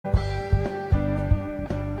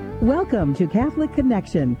Welcome to Catholic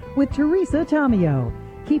Connection with Teresa Tomeo,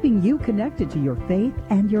 keeping you connected to your faith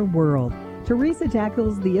and your world. Teresa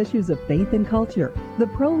tackles the issues of faith and culture, the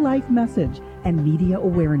pro-life message, and media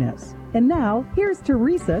awareness. And now, here's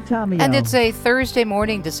Teresa Tomeo. And it's a Thursday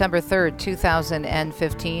morning, December 3rd,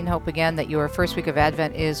 2015. Hope again that your first week of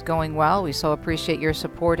Advent is going well. We so appreciate your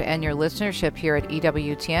support and your listenership here at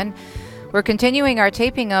EWTN. We're continuing our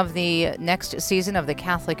taping of the next season of the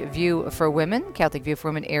Catholic View for Women. Catholic View for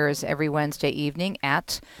Women airs every Wednesday evening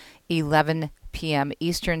at 11 p.m.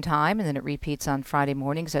 Eastern Time, and then it repeats on Friday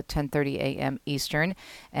mornings at 10:30 a.m. Eastern.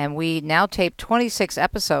 And we now tape 26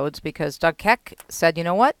 episodes because Doug Keck said, you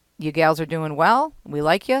know what? You gals are doing well. We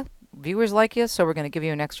like you. Viewers like you, so we're going to give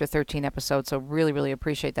you an extra 13 episodes. So really, really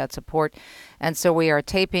appreciate that support. And so we are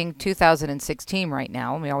taping 2016 right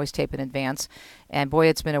now, and we always tape in advance. And boy,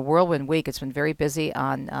 it's been a whirlwind week. It's been very busy.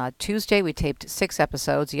 On Tuesday, we taped 6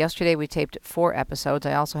 episodes. Yesterday, we taped 4 episodes.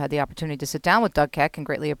 I also had the opportunity to sit down with Doug Keck and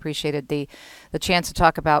greatly appreciated the chance to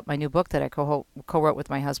talk about my new book that I co-wrote with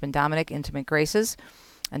my husband, Dominic, Intimate Graces,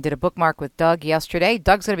 and did a bookmark with Doug yesterday.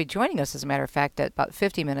 Doug's going to be joining us, as a matter of fact, at about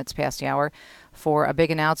 50 minutes past the hour for a big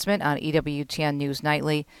announcement on EWTN News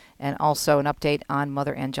Nightly and also an update on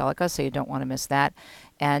Mother Angelica, so you don't want to miss that.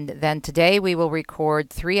 And then today we will record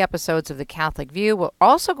 3 episodes of The Catholic View. We're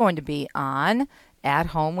also going to be on At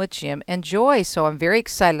Home with Jim and Joy. So I'm very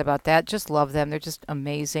excited about that. Just love them. They're just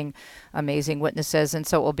amazing, amazing witnesses. And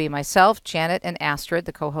so it will be myself, Janet, and Astrid,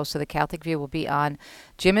 the co-host of The Catholic View, will be on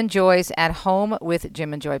Jim and Joy's At Home with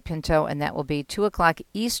Jim and Joy Pinto, and that will be 2 o'clock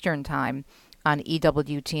Eastern Time on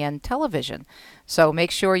EWTN television. So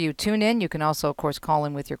make sure you tune in. You can also, of course, call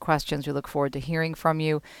in with your questions. We look forward to hearing from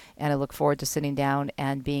you, and I look forward to sitting down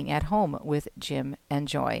and being at home with Jim and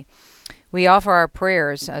Joy. We offer our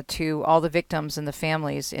prayers to all the victims and the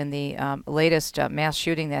families in the latest mass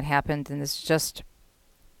shooting that happened, and it's just,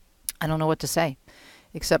 I don't know what to say,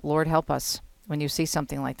 except Lord help us when you see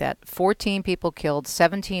something like that. 14 people killed,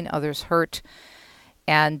 17 others hurt,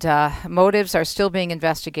 and motives are still being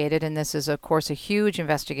investigated, and this is, of course, a huge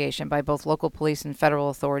investigation by both local police and federal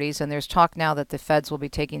authorities, and there's talk now that the feds will be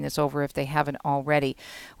taking this over if they haven't already.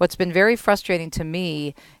 What's been very frustrating to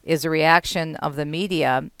me is the reaction of the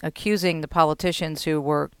media accusing the politicians who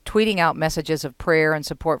were tweeting out messages of prayer and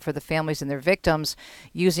support for the families and their victims,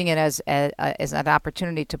 using it as an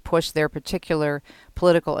opportunity to push their particular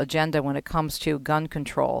political agenda when it comes to gun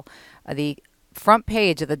control. The front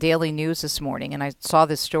page of the Daily News this morning, and I saw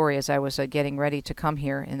this story as I was getting ready to come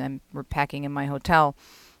here, and I'm packing in my hotel.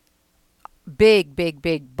 Big, big,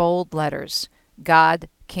 big, bold letters. God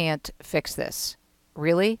can't fix this.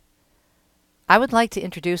 Really? I would like to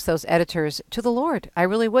introduce those editors to the Lord. I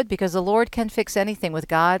really would, because the Lord can fix anything. With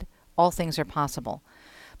God, all things are possible.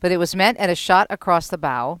 But it was meant at a shot across the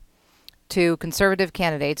bow to conservative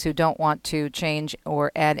candidates who don't want to change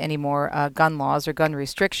or add any more gun laws or gun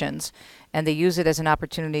restrictions, and they use it as an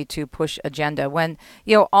opportunity to push agenda. When,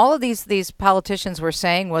 all of these politicians were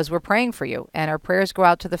saying was, we're praying for you, and our prayers go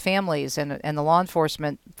out to the families and the law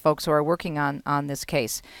enforcement folks who are working on this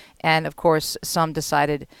case. And, of course, some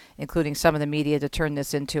decided, including some of the media, to turn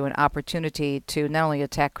this into an opportunity to not only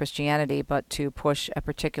attack Christianity, but to push a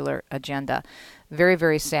particular agenda. Very,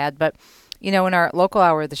 very sad. But in our local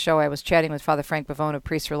hour of the show, I was chatting with Father Frank Bavone of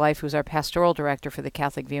Priests for Life, who's our pastoral director for the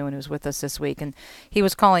Catholic View and who's with us this week. And he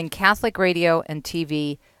was calling Catholic radio and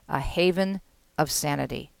TV a haven of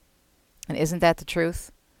sanity. And isn't that the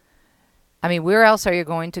truth? I mean, where else are you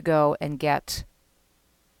going to go and get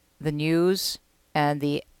the news and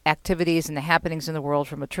the activities and the happenings in the world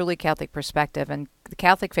from a truly Catholic perspective? And the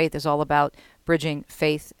Catholic faith is all about bridging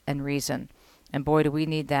faith and reason. And boy, do we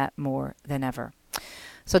need that more than ever.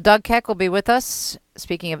 So Doug Keck will be with us,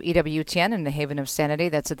 speaking of EWTN and the Haven of Sanity.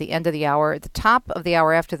 That's at the end of the hour. At the top of the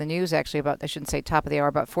hour after the news, actually, I shouldn't say top of the hour,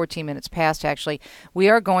 about 14 minutes past, actually, we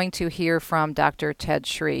are going to hear from Dr. Ted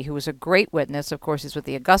Shree, who is a great witness. Of course, he's with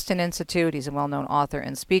the Augustine Institute. He's a well-known author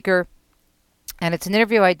and speaker. And it's an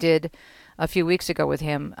interview I did a few weeks ago with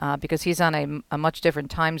him because he's on a much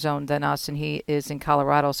different time zone than us, and he is in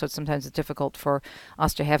Colorado, so sometimes it's difficult for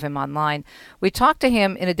us to have him online. We talked to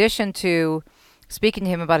him in addition to speaking to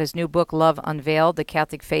him about his new book, Love Unveiled, The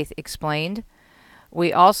Catholic Faith Explained.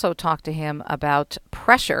 We also talked to him about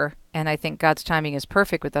pressure, and I think God's timing is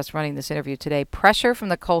perfect with us running this interview today, pressure from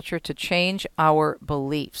the culture to change our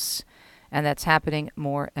beliefs. and that's happening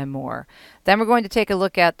more and more. Then we're going to take a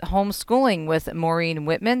look at homeschooling with Maureen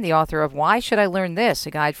Whitman, the author of Why Should I Learn This?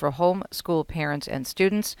 A Guide for Homeschool Parents and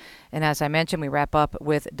Students. And as I mentioned, we wrap up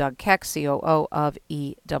with Doug Keck, COO of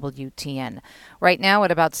EWTN. Right now,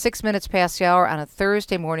 at about 6 minutes past the hour on a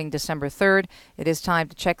Thursday morning, December 3rd, it is time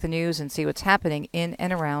to check the news and see what's happening in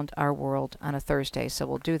and around our world on a Thursday. So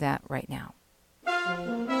we'll do that right now.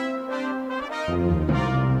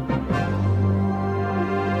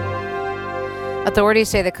 Authorities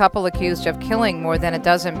say the couple accused of killing more than a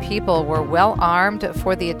dozen people were well armed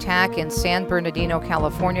for the attack in San Bernardino,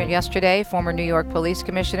 California yesterday. Former New York Police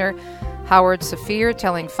Commissioner Howard Safir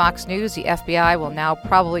telling Fox News the FBI will now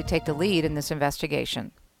probably take the lead in this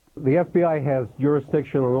investigation. The FBI has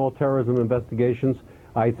jurisdiction on all terrorism investigations.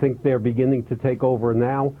 I think they're beginning to take over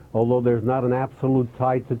now, although there's not an absolute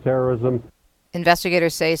tie to terrorism.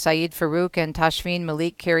 Investigators say Saeed Farouk and Tashfeen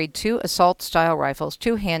Malik carried 2 assault-style rifles,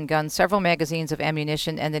 2 handguns, several magazines of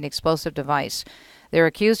ammunition, and an explosive device. They're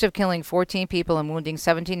accused of killing 14 people and wounding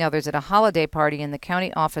 17 others at a holiday party in the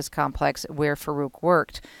county office complex where Farouk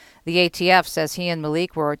worked. The ATF says he and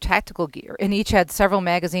Malik wore tactical gear and each had several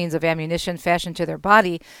magazines of ammunition fashioned to their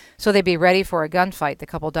body so they'd be ready for a gunfight. The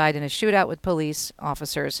couple died in a shootout with police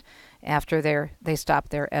officers after they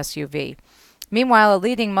stopped their SUV. Meanwhile, a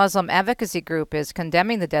leading Muslim advocacy group is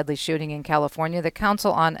condemning the deadly shooting in California, the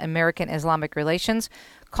Council on American Islamic Relations,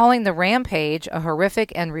 calling the rampage a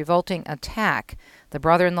horrific and revolting attack. The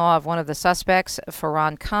brother-in-law of one of the suspects,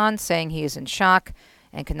 Farhan Khan, saying he is in shock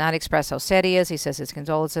and cannot express how sad he is. He says his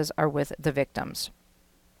condolences are with the victims.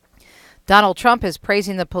 Donald Trump is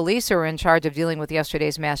praising the police who were in charge of dealing with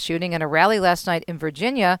yesterday's mass shooting. In a rally last night in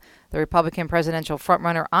Virginia, the Republican presidential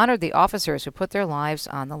frontrunner honored the officers who put their lives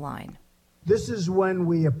on the line. This is when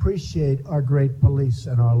we appreciate our great police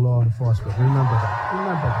and our law enforcement. Remember that.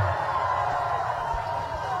 Remember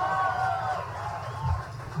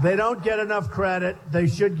that. They don't get enough credit. They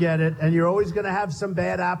should get it. And you're always going to have some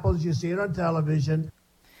bad apples. You see it on television.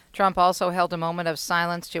 Trump also held a moment of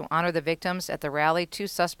silence to honor the victims at the rally. 2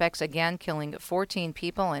 suspects again killing 14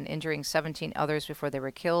 people and injuring 17 others before they were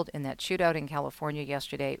killed in that shootout in California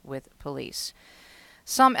yesterday with police.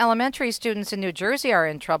 Some elementary students in New Jersey are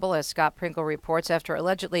in trouble, as Scott Pringle reports, after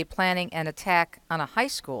allegedly planning an attack on a high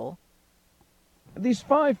school. These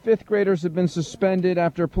 5 fifth graders have been suspended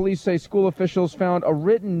after police say school officials found a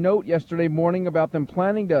written note yesterday morning about them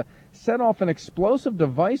planning to set off an explosive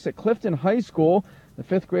device at Clifton High School. The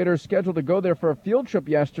 5th graders scheduled to go there for a field trip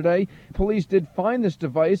yesterday. Police did find this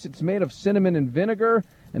device. It's made of cinnamon and vinegar,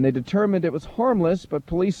 and they determined it was harmless, but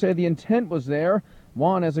police say the intent was there.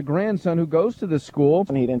 Juan has a grandson who goes to this school.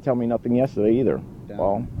 And he didn't tell me nothing yesterday either.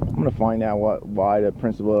 Well, I'm going to find out why the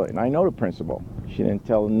principal, and I know the principal. She didn't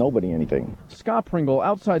tell nobody anything. Scott Pringle,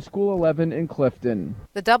 outside School 11 in Clifton.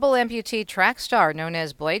 The double amputee track star known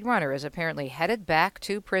as Blade Runner is apparently headed back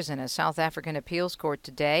to prison. A South African appeals court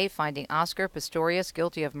today finding Oscar Pistorius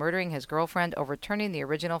guilty of murdering his girlfriend, overturning the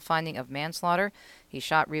original finding of manslaughter. He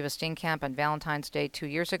shot Reva Steenkamp on Valentine's Day 2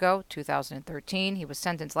 years ago, 2013. He was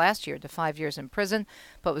sentenced last year to 5 years in prison,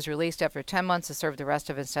 but was released after 10 months to serve the rest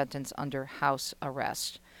of his sentence under house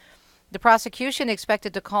arrest. The prosecution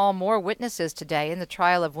expected to call more witnesses today in the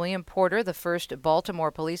trial of William Porter, the first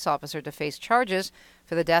Baltimore police officer to face charges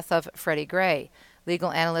for the death of Freddie Gray.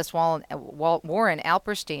 Legal analyst Warren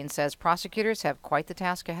Alperstein says prosecutors have quite the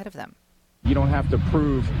task ahead of them. You don't have to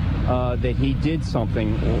prove that he did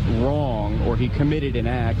something wrong or he committed an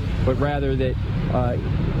act, but rather that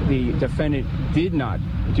the defendant did not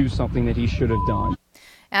do something that he should have done.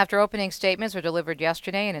 After opening statements were delivered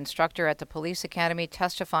yesterday, an instructor at the police academy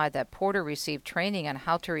testified that Porter received training on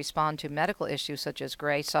how to respond to medical issues such as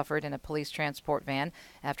Gray suffered in a police transport van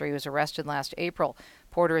after he was arrested last April.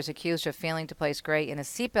 Porter is accused of failing to place Gray in a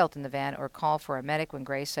seatbelt in the van or call for a medic when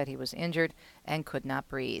Gray said he was injured and could not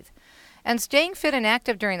breathe. And staying fit and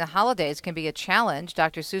active during the holidays can be a challenge.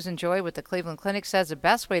 Dr. Susan Joy with the Cleveland Clinic says the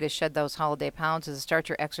best way to shed those holiday pounds is to start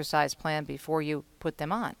your exercise plan before you put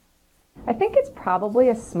them on. I think it's probably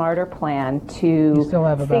a smarter plan to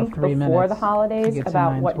think before the holidays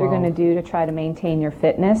about what you're going to do to try to maintain your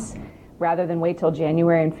fitness rather than wait till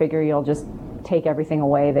January and figure you'll just take everything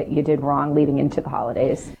away that you did wrong leading into the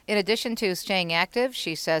holidays. In addition to staying active,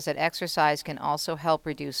 she says that exercise can also help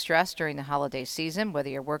reduce stress during the holiday season, whether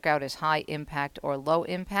your workout is high impact or low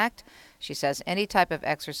impact. She says any type of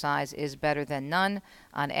exercise is better than none.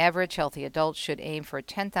 On average, healthy adults should aim for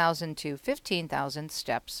 10,000 to 15,000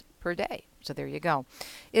 steps per day. So there you go.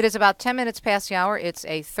 It is about 10 minutes past the hour. It's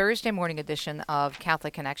a Thursday morning edition of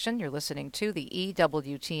Catholic Connection. You're listening to the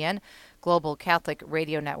EWTN Global Catholic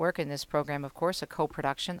Radio Network. And this program, of course, a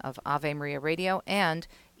co-production of Ave Maria Radio and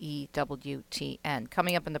EWTN.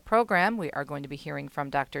 Coming up in the program, we are going to be hearing from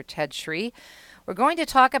Dr. Ted Shree. We're going to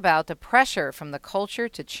talk about the pressure from the culture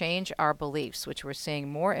to change our beliefs, which we're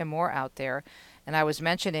seeing more and more out there. And I was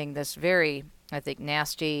mentioning this very, I think,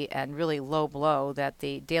 nasty and really low blow that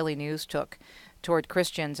the Daily News took toward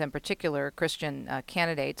Christians, in particular Christian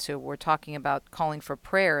candidates who were talking about calling for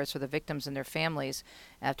prayers for the victims and their families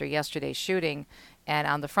after yesterday's shooting. And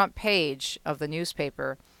on the front page of the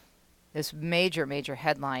newspaper, this major, major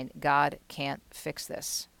headline, God can't fix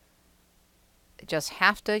this. Just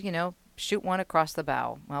have to, shoot one across the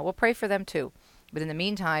bow. Well, we'll pray for them too. But in the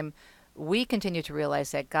meantime, we continue to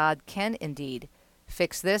realize that God can indeed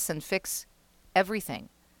fix this and fix everything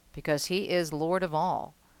because he is Lord of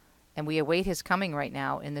all. And we await his coming right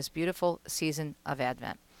now in this beautiful season of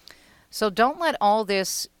Advent. So don't let all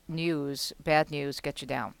this news, bad news, get you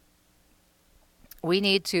down. We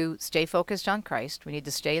need to stay focused on Christ. We need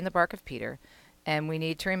to stay in the bark of Peter. And we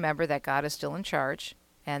need to remember that God is still in charge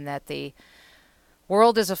and that the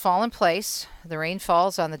world is a fallen place. The rain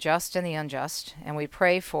falls on the just and the unjust. And we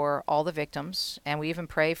pray for all the victims. And we even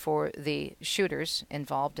pray for the shooters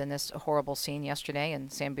involved in this horrible scene yesterday in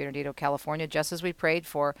San Bernardino, California, just as we prayed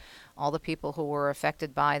for all the people who were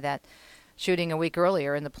affected by that shooting a week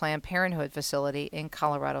earlier in the Planned Parenthood facility in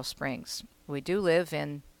Colorado Springs. We do live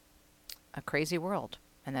in a crazy world.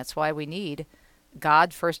 And that's why we need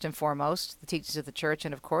God first and foremost, the teachings of the church.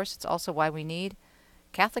 And of course, it's also why we need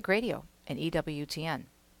Catholic radio and EWTN.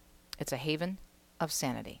 It's a haven of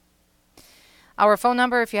sanity. Our phone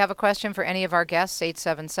number, if you have a question for any of our guests,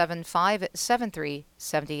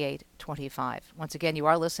 877-573-7825. Once again, you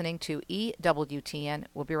are listening to EWTN.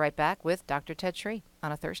 We'll be right back with Dr. Ted Shree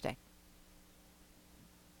on a Thursday.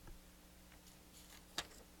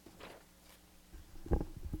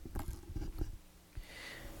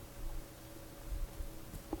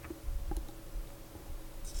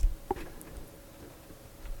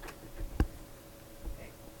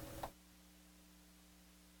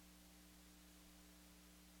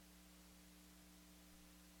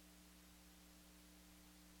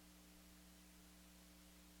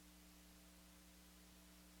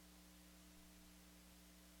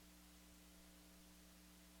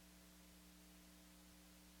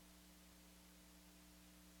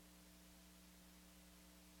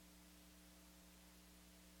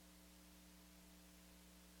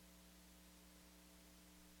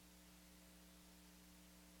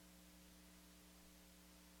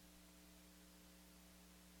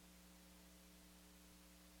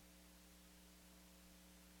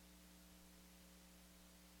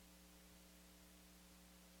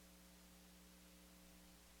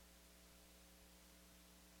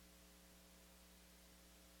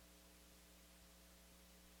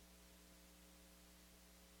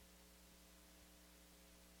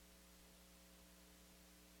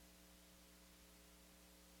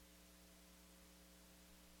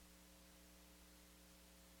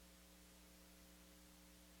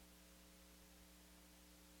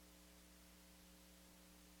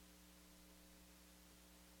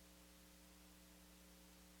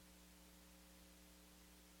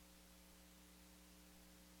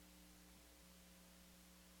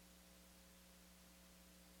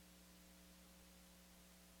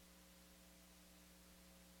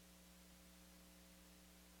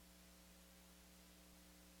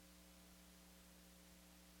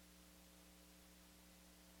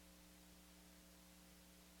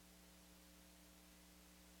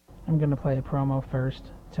 I'm going to play a promo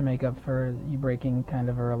first to make up for you breaking kind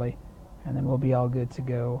of early, and then we'll be all good to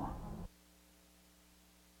go.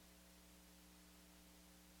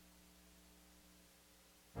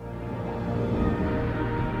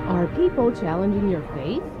 Are people challenging your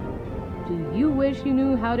faith? Do you wish you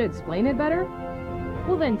knew how to explain it better?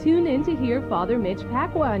 Well, then tune in to hear Father Mitch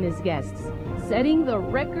Pacwa and his guests, setting the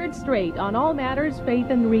record straight on all matters faith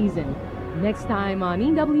and reason. Next time on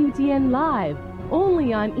EWTN Live,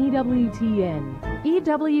 only on EWTN.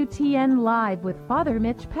 EWTN Live with Father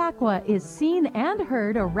Mitch Pacwa is seen and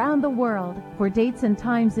heard around the world. For dates and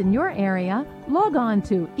times in your area, log on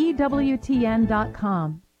to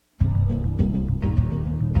EWTN.com.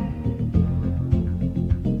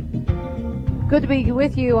 Good to be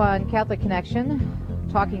with you on Catholic Connection,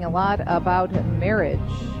 talking a lot about marriage.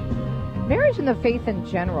 Marriage and the faith in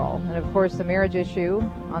general, and of course the marriage issue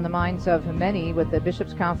on the minds of many with the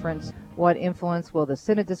Bishops' Conference. What influence will the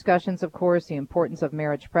Synod discussions, of course, the importance of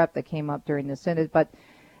marriage prep that came up during the Synod, but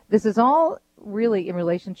this is all really in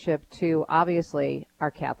relationship to, obviously,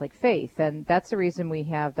 our Catholic faith, and that's the reason we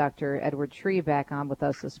have Dr. Edward Shree back on with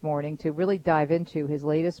us this morning to really dive into his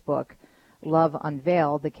latest book, Love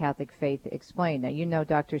Unveiled, The Catholic Faith Explained. Now, you know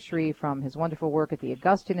Dr. Sri from his wonderful work at the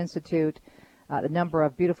Augustine Institute, the number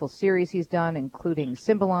of beautiful series he's done, including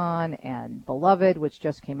Symbolon and Beloved, which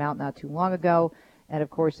just came out not too long ago, and, of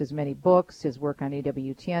course, his many books, his work on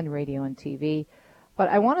EWTN, radio and TV. But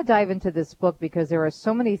I want to dive into this book because there are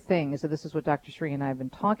so many things, and this is what Dr. Sri and I have been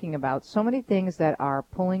talking about, so many things that are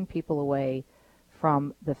pulling people away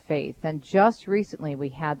from the faith. And just recently we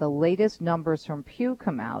had the latest numbers from Pew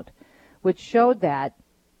come out, which showed that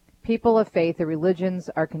people of faith, the religions,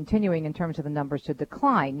 are continuing in terms of the numbers to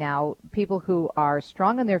decline. Now, people who are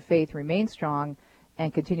strong in their faith remain strong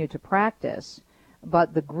and continue to practice,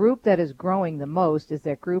 but the group that is growing the most is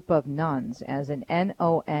that group of nuns, as in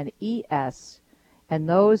N-O-N-E-S, and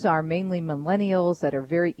those are mainly millennials that are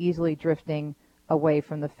very easily drifting away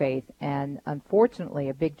from the faith, and unfortunately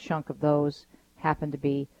a big chunk of those happen to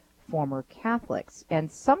be former Catholics. And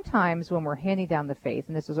sometimes when we're handing down the faith,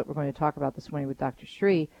 and this is what we're going to talk about this morning with Dr.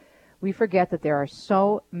 Sri, we forget that there are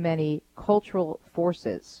so many cultural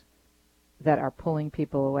forces that are pulling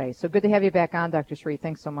people away. So good to have you back on, Dr. Sri.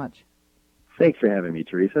 Thanks so much. Thanks for having me,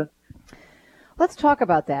 Teresa. Let's talk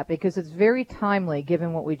about that because it's very timely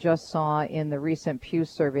given what we just saw in the recent Pew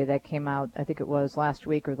survey that came out, I think it was last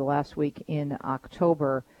week or the last week in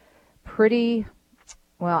October.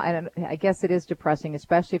 Well, I guess it is depressing,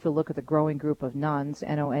 especially if you look at the growing group of nuns,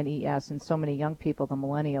 N-O-N-E-S, and so many young people, the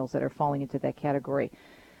millennials, that are falling into that category.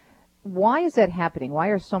 Why is that happening? Why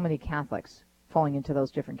are so many Catholics falling into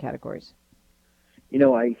those different categories? You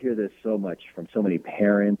know, I hear this so much from so many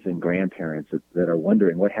parents and grandparents that are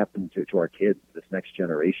wondering what happened to our kids, this next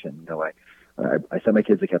generation. You know, I sent my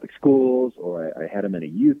kids to Catholic schools, or I had them in a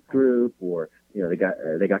youth group, or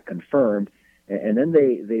they got confirmed. And then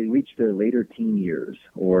they reach their later teen years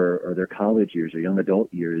or their college years or young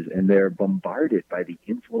adult years, and they're bombarded by the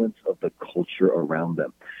influence of the culture around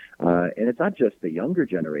them. And it's not just the younger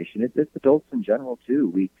generation, it's adults in general,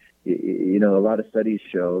 too. A lot of studies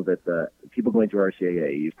show that the people going through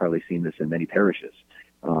RCIA, you've probably seen this in many parishes,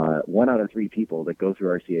 1 out of 3 people that go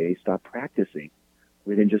through RCIA stop practicing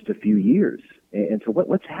within just a few years. And so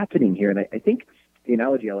what's happening here? And I think the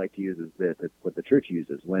analogy I like to use is this. It's what the church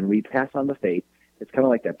uses. When we pass on the faith, it's kind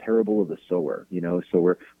of like that parable of the sower, So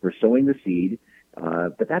we're sowing the seed,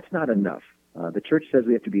 but that's not enough. The church says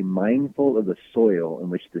we have to be mindful of the soil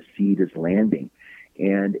in which the seed is landing.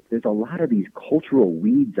 And there's a lot of these cultural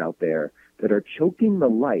weeds out there that are choking the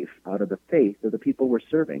life out of the faith of the people we're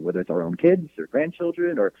serving, whether it's our own kids or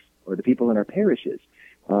grandchildren or the people in our parishes.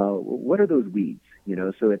 What are those weeds?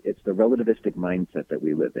 So it's the relativistic mindset that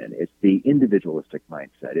we live in. It's the individualistic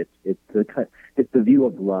mindset. It's the view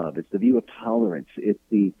of love. It's the view of tolerance. It's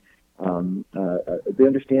the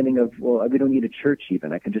understanding of, well, we don't need a church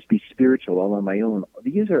even. I can just be spiritual all on my own.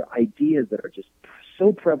 These are ideas that are just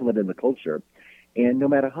so prevalent in the culture. And no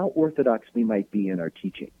matter how orthodox we might be in our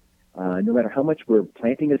teaching, no matter how much we're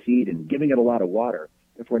planting a seed and giving it a lot of water,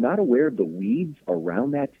 if we're not aware of the weeds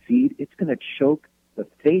around that seed, it's going to choke the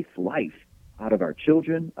faith life out of our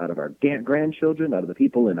children, out of our grandchildren, out of the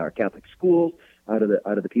people in our Catholic schools, out of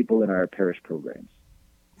the people in our parish programs.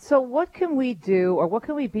 So what can we do, or what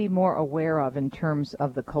can we be more aware of in terms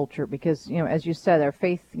of the culture? Because, as you said, our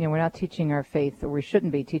faith, we're not teaching our faith, or we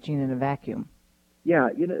shouldn't be teaching it in a vacuum. Yeah,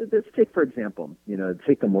 let's take, for example,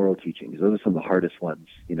 take the moral teachings. Those are some of the hardest ones,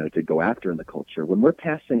 to go after in the culture. When we're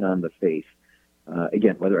passing on the faith,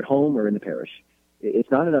 again, whether at home or in the parish,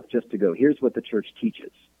 it's not enough just to go, here's what the church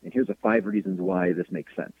teaches, and here's the 5 reasons why this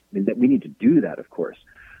makes sense. I mean, that we need to do that, of course.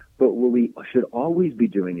 But what we should always be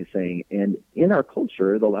doing is saying, and in our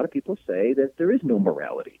culture, a lot of people say that there is no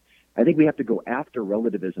morality. I think we have to go after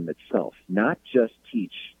relativism itself, not just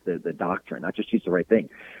teach the doctrine, not just teach the right thing,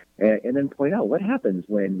 and then point out what happens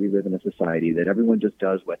when we live in a society that everyone just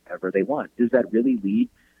does whatever they want. Does that really lead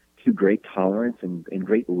to great tolerance and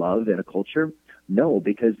great love in a culture? No,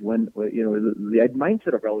 because when, the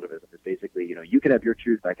mindset of relativism is basically, you can have your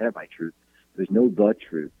truth, I can have my truth. There's no the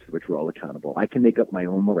truth to which we're all accountable. I can make up my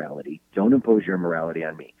own morality. Don't impose your morality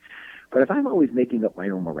on me. But if I'm always making up my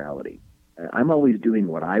own morality, I'm always doing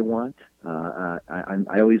what I want.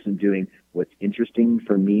 I always am doing what's interesting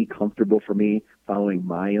for me, comfortable for me, following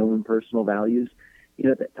my own personal values.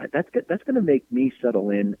 That's going to make me settle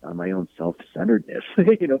in on my own self-centeredness.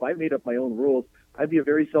 If I made up my own rules, I'd be a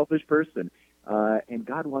very selfish person. And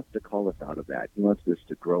God wants to call us out of that. He wants us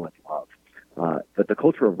to grow in love. But the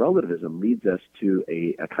culture of relativism leads us to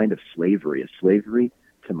a kind of slavery, a slavery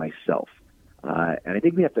to myself. And I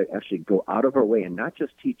think we have to actually go out of our way and not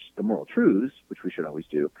just teach the moral truths, which we should always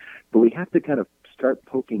do, but we have to kind of start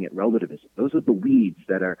poking at relativism. Those are the weeds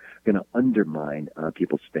that are going to undermine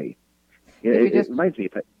people's faith. It reminds me,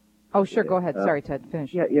 Oh, sure. Go ahead. Sorry, Ted.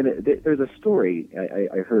 Finish. Yeah, there's a story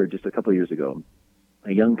I heard just a couple of years ago.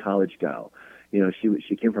 A young college gal.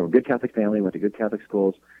 She came from a good Catholic family, went to good Catholic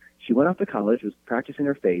schools. She went off to college, was practicing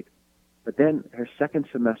her faith, but then her second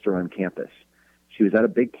semester on campus, she was at a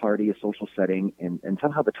big party, a social setting, and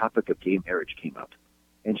somehow the topic of gay marriage came up.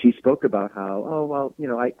 And she spoke about how,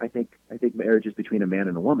 I think marriage is between a man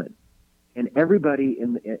and a woman. And everybody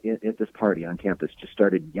at this party on campus just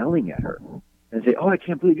started yelling at her and say, "Oh, I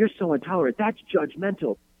can't believe you're so intolerant. That's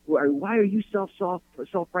judgmental. Why are you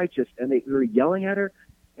self-righteous?" And they were yelling at her,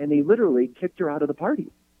 and they literally kicked her out of the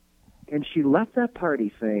party. And she left that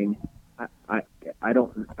party saying, I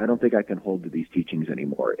don't think I can hold to these teachings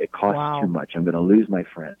anymore. It costs too much. I'm going to lose my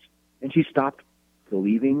friends." And she stopped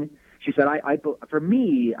believing. She said, for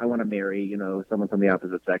me, I want to marry, someone from the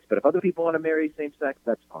opposite sex. But if other people want to marry same sex,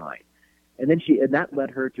 that's fine. And then that led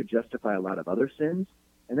her to justify a lot of other sins.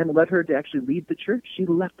 And then it led her to actually leave the church. She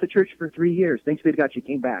left the church for 3 years. Thanks be to God, she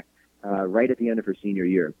came back right at the end of her senior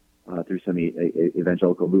year through some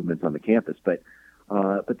evangelical movements on the campus. But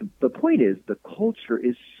the point is, the culture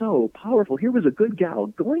is so powerful. Here was a good gal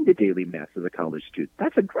going to daily mass as a college student.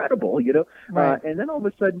 That's incredible, Right. And then all of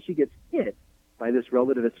a sudden she gets hit by this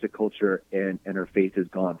relativistic culture, and her faith is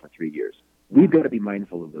gone for 3 years. We've got to be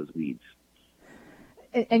mindful of those weeds.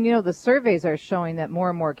 And the surveys are showing that more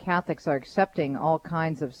and more Catholics are accepting all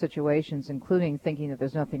kinds of situations, including thinking that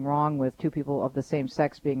there's nothing wrong with two people of the same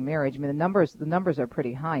sex being married. I mean, the numbers are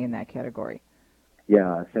pretty high in that category.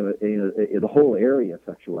 Yeah, so the whole area of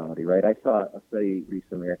sexuality, right? I saw a study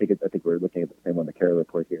recently. I think we're looking at the same one, the Carey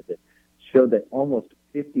report here, that showed that almost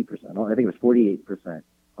 50%, I think it was 48%,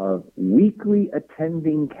 of weekly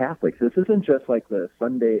attending Catholics. This isn't just like the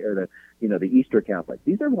Sunday or the Easter Catholics.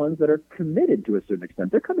 These are ones that are committed to a certain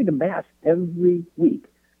extent. They're coming to Mass every week.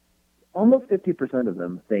 Almost 50% of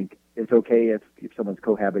them think it's okay if someone's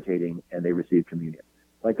cohabitating and they receive communion.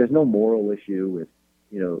 Like there's no moral issue with,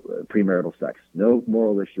 premarital sex, no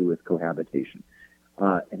moral issue with cohabitation.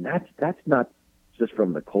 And that's not just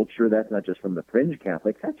from the culture. That's not just from the fringe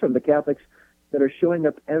Catholics. That's from the Catholics that are showing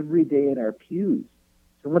up every day in our pews.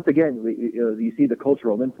 So once again, you see the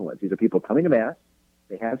cultural influence. These are people coming to Mass.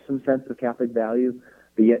 They have some sense of Catholic value,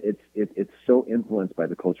 but yet it's so influenced by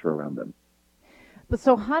the culture around them. But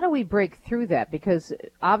so how do we break through that? Because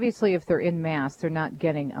obviously if they're in Mass, they're not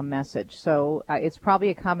getting a message. So it's probably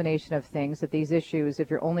a combination of things that these issues,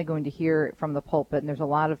 if you're only going to hear it from the pulpit, and there's a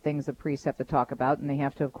lot of things the priests have to talk about, and they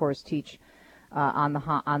have to, of course, teach on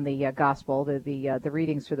the gospel, the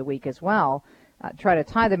readings for the week as well, try to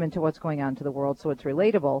tie them into what's going on to the world so it's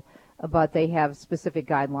relatable, but they have specific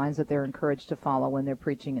guidelines that they're encouraged to follow when they're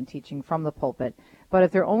preaching and teaching from the pulpit. But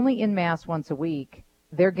if they're only in Mass once a week,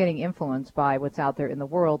 they're getting influenced by what's out there in the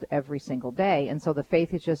world every single day. And so the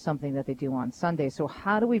faith is just something that they do on Sunday. So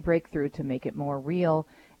how do we break through to make it more real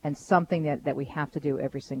and something that we have to do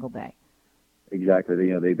every single day? Exactly.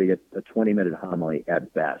 They get a 20-minute homily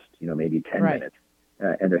at best, maybe 10 minutes.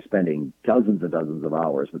 And they're spending dozens and dozens of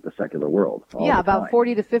hours with the secular world. Yeah, about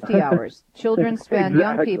 40 to 50 hours. Children spend,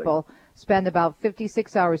 young people spend about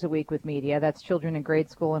 56 hours a week with media. That's children in grade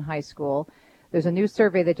school and high school. There's a new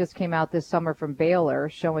survey that just came out this summer from Baylor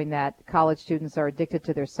showing that college students are addicted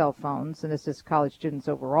to their cell phones, and this is college students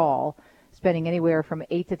overall, spending anywhere from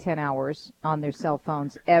 8 to 10 hours on their cell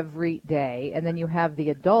phones every day. And then you have the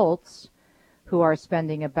adults who are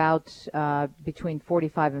spending about between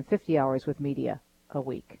 45 and 50 hours with media a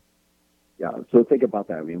week. Yeah, so think about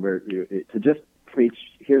that. I mean, to just preach,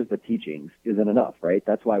 here's the teachings, isn't enough, right?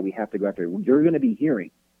 That's why we have to go after it. You're going to be hearing,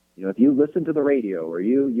 if you listen to the radio or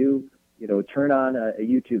you turn on a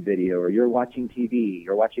YouTube video or you're watching TV,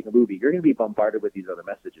 you're watching a movie, you're going to be bombarded with these other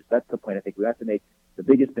messages. That's the point. I think we have to make the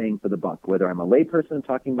biggest bang for the buck, whether I'm a layperson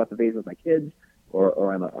talking about the faith with my kids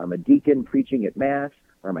or I'm a deacon preaching at Mass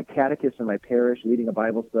or I'm a catechist in my parish leading a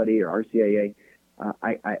Bible study or RCIA.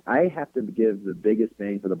 I have to give the biggest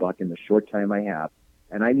bang for the buck in the short time I have,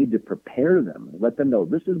 and I need to prepare them, let them know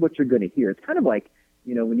this is what you're going to hear. It's kind of like,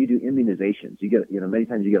 when you do immunizations, you get, many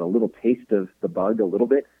times you get a little taste of the bug a little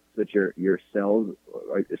bit so that your cells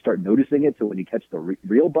start noticing it. So when you catch the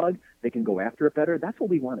real bug, they can go after it better. That's what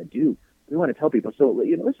we want to do. We want to tell people. So,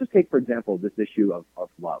 let's just take, for example, this issue of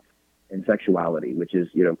love and sexuality, which is,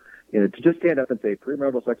 to just stand up and say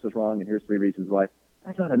premarital sex is wrong and here's 3 reasons why.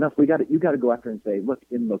 That's not enough. You got to go after and say, look,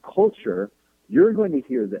 in the culture, you're going to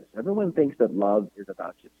hear this. Everyone thinks that love is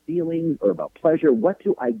about just feelings or about pleasure. What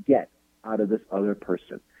do I get out of this other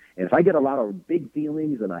person? And if I get a lot of big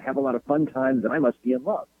feelings and I have a lot of fun times, then I must be in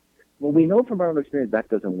love. Well, we know from our own experience that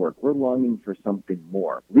doesn't work. We're longing for something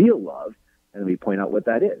more, real love, and we point out what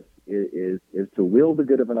that is. is to will the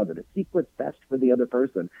good of another, to seek what's best for the other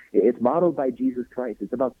person. It's modeled by Jesus Christ.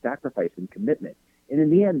 It's about sacrifice and commitment. And in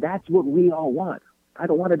the end, that's what we all want. I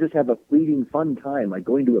don't want to just have a fleeting fun time like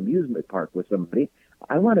going to an amusement park with somebody.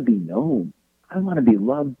 I want to be known. I want to be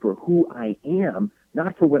loved for who I am,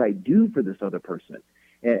 not for what I do for this other person.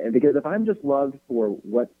 And because if I'm just loved for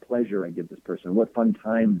what pleasure I give this person, what fun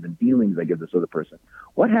times and feelings I give this other person,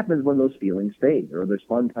 what happens when those feelings fade or those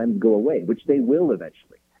fun times go away, which they will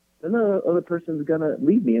eventually? Then the other person's going to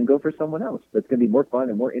leave me and go for someone else that's going to be more fun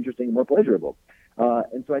and more interesting and more pleasurable.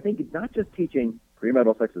 And so I think it's not just teaching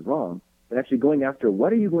premarital sex is wrong, but actually going after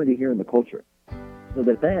what are you going to hear in the culture, so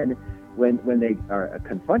that then when they are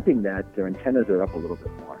confronting that, their antennas are up a little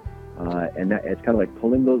bit more. And that, it's kind of like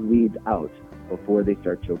pulling those weeds out before they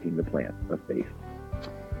start choking the plant of faith.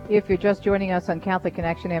 If you're just joining us on Catholic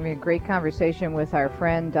Connection, having a great conversation with our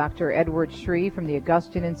friend Dr. Edward Shree from the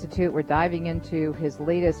Augustine Institute. We're diving into his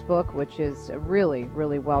latest book, which is really,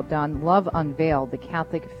 really well done, Love Unveiled, The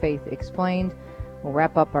Catholic Faith Explained. We'll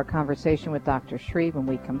wrap up our conversation with Dr. Shree when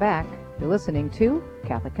we come back. You're listening to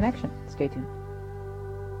Catholic Connection. Stay tuned.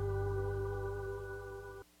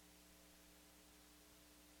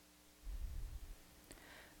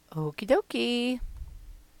 Okie dokie.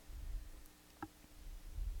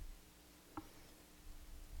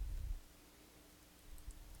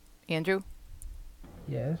 Andrew?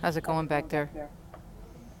 Yes? How's it going back there?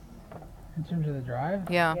 In terms of the drive?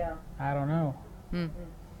 Yeah. I don't know.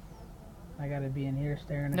 I got to be in here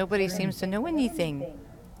staring at Nobody the screen. seems to know anything.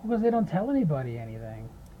 Because they don't tell anybody anything.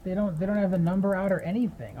 They don't have the number out or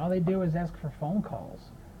anything. All they do is ask for phone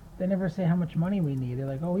calls. They never say how much money we need. They're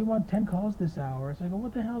like, oh, we want 10 calls this hour. It's like, well,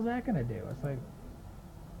 what the hell is that going to do? It's like,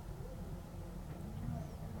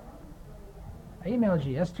 I emailed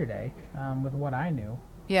you yesterday with what I knew.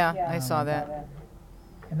 Yeah, I saw that.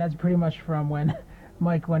 And that's pretty much from when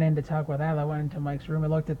Mike went in to talk with Al. I went into Mike's room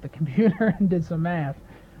and looked at the computer and did some math.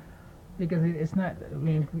 Because it's not, I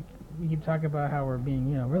mean, we keep talking about how we're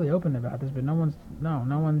being, really open about this, but no one's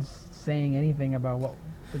saying anything about what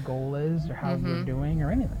the goal is or how we're doing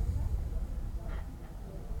or anything.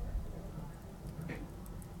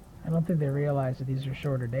 I don't think they realize that these are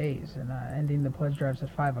shorter days, and ending the pledge drives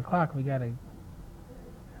at 5 o'clock, we got to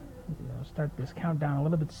start this countdown a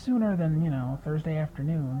little bit sooner than, Thursday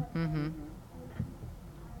afternoon. And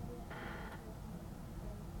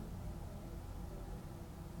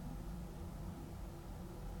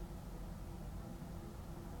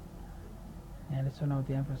I just don't know what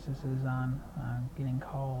the emphasis is on getting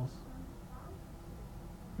calls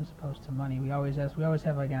as opposed to money. We always have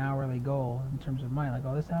like an hourly goal in terms of money. Like,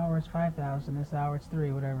 oh, this hour is 5,000, this hour it's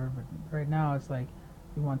 3, whatever. But right now it's like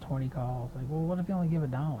we want 20 calls. Like, well, what if you only give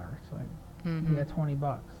 $1? It's like you got $20.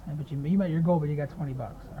 But you met your goal, but you got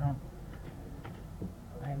 $20.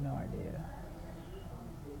 I have no idea.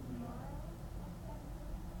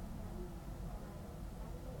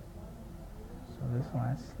 So this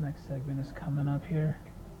next segment is coming up here.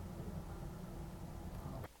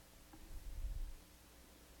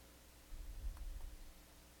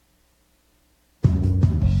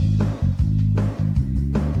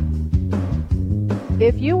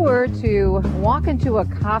 If you were to walk into a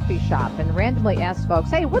coffee shop and randomly ask folks,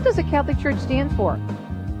 hey, what does the Catholic Church stand for?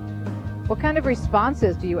 What kind of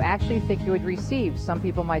responses do you actually think you would receive? Some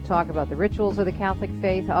people might talk about the rituals of the Catholic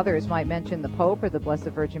faith. Others might mention the Pope or the Blessed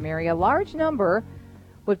Virgin Mary. A large number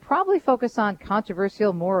would probably focus on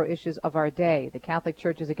controversial moral issues of our day. The Catholic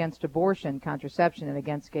Church is against abortion, contraception, and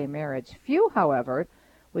against gay marriage. Few, however,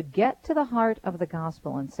 would get to the heart of the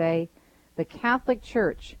gospel and say, the Catholic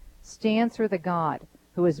Church stands for the God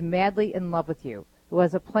who is madly in love with you, who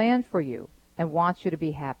has a plan for you and wants you to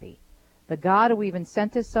be happy. The God who even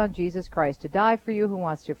sent his Son, Jesus Christ, to die for you, who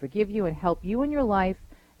wants to forgive you and help you in your life,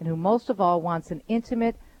 and who most of all wants an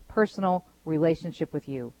intimate, personal relationship with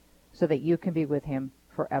you so that you can be with him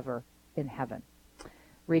forever in heaven.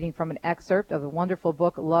 Reading from an excerpt of the wonderful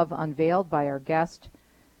book, Love Unveiled, by our guest,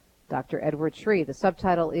 Dr. Edward Shree. The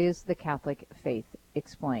subtitle is The Catholic Faith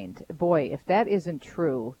Explained. Boy, if that isn't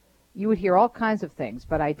true, you would hear all kinds of things,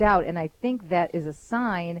 but I doubt, and I think that is a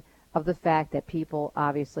sign of the fact that people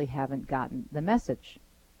obviously haven't gotten the message.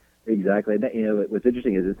 Exactly. What's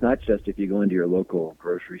interesting is it's not just if you go into your local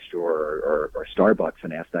grocery store or Starbucks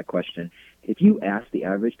and ask that question. If you ask the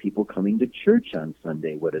average people coming to church on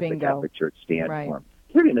Sunday, what does the Catholic Church stand for?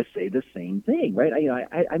 They're going to say the same thing, right?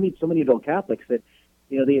 I meet so many adult Catholics that,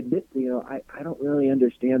 they admit, I don't really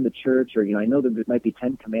understand the church, or, I know that there might be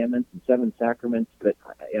 10 commandments and 7 sacraments, but,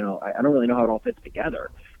 I don't really know how it all fits together.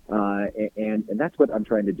 And that's what I'm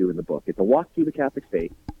trying to do in the book. It's a walk through the Catholic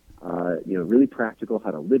faith really practical,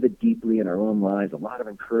 how to live it deeply in our own lives, a lot of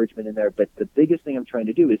encouragement in there. But the biggest thing I'm trying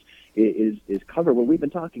to do is cover what we've been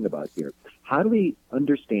talking about here. How do we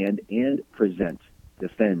understand and present,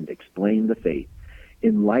 defend, explain the faith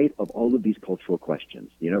in light of all of these cultural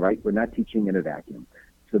questions? Right? We're not teaching in a vacuum.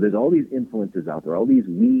 So there's all these influences out there, all these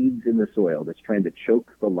weeds in the soil that's trying to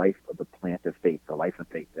choke the life of the plant of faith, the life of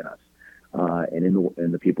faith in us, and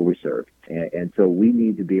in the people we serve. And so we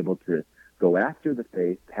need to be able to go after the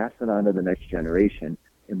faith, pass it on to the next generation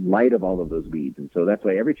in light of all of those weeds. And so that's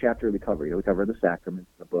why every chapter we cover, we cover the sacraments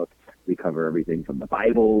in the book. We cover everything from the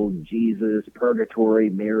Bible, Jesus, purgatory,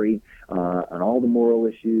 Mary, on all the moral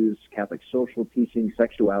issues, Catholic social teaching,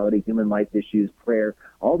 sexuality, human life issues, prayer,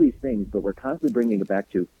 all these things. But we're constantly bringing it back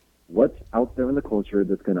to what's out there in the culture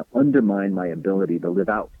that's going to undermine my ability to live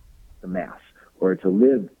out the Mass, or to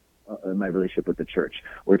live my relationship with the Church,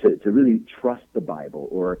 or to really trust the Bible,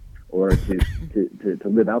 or to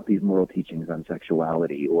live out these moral teachings on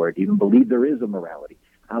sexuality, or to even believe there is a morality.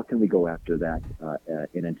 How can we go after that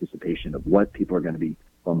in anticipation of what people are going to be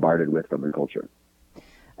bombarded with from their culture?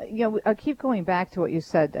 I keep going back to what you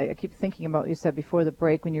said. I keep thinking about what you said before the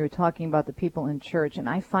break when you were talking about the people in church, and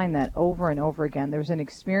I find that over and over again. There was an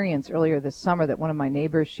experience earlier this summer that one of my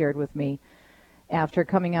neighbors shared with me after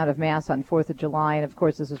coming out of Mass on 4th of July, and of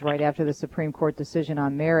course this is right after the Supreme Court decision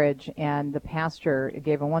on marriage, and the pastor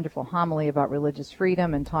gave a wonderful homily about religious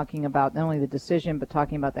freedom and talking about not only the decision, but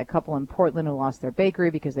talking about that couple in Portland who lost their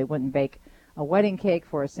bakery because they wouldn't bake a wedding cake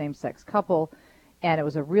for a same-sex couple, and it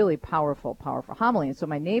was a really powerful, powerful homily. And so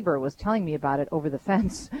my neighbor was telling me about it over the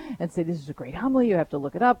fence and said, this is a great homily, you have to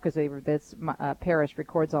look it up, because this parish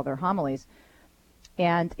records all their homilies.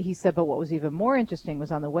 And he said, but what was even more interesting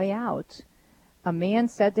was on the way out, a man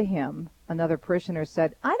said to him, another parishioner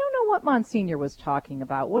said, I don't know what Monsignor was talking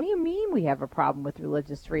about. What do you mean we have a problem with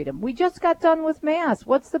religious freedom? We just got done with Mass.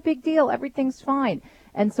 What's the big deal? Everything's fine.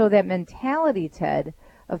 And so that mentality, Ted,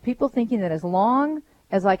 of people thinking that as long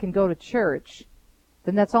as I can go to church,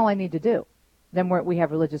 then that's all I need to do. Then we have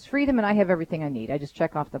religious freedom and I have everything I need. I just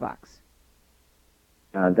check off the box.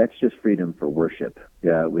 That's just freedom for worship,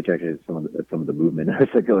 which actually is some of the movement in our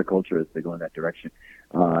secular culture is to go in that direction.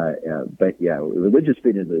 But religious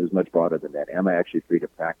freedom is much broader than that. Am I actually free to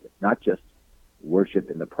practice not just worship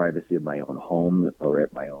in the privacy of my own home or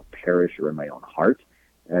at my own parish or in my own heart?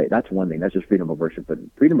 That's one thing. That's just freedom of worship. But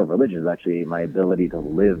freedom of religion is actually my ability to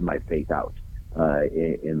live my faith out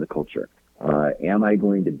in the culture. Am I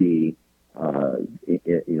going to be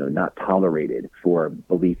not tolerated for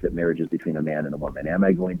belief that marriage is between a man and a woman? Am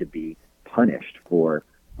I going to be punished for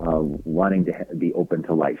wanting to be open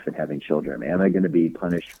to life and having children? Am I going to be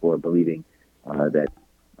punished for believing that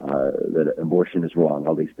abortion is wrong?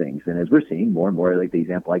 All these things. And as we're seeing more and more, like the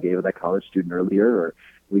example I gave of that college student earlier, or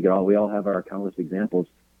we all have our countless examples.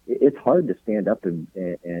 It's hard to stand up and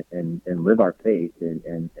live our faith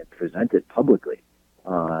and present it publicly.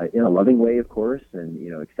 In a loving way, of course,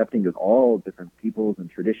 and accepting of all different peoples and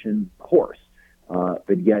traditions, of course.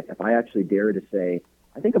 But yet, if I actually dare to say,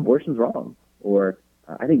 I think abortion's wrong, or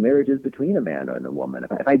I think marriage is between a man and a woman,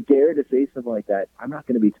 if I dare to say something like that, I'm not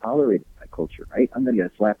going to be tolerated by culture, right? I'm going to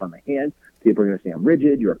get a slap on the hand. People are going to say I'm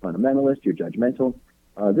rigid, you're a fundamentalist, you're judgmental.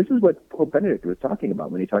 This is what Pope Benedict was talking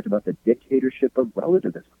about when he talked about the dictatorship of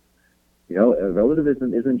relativism.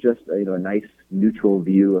 Relativism isn't just a nice neutral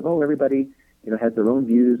view of everybody has their own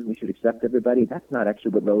views and we should accept everybody. That's not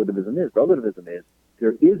actually what relativism is. Relativism is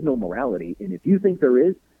there is no morality, and if you think there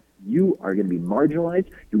is, you are going to be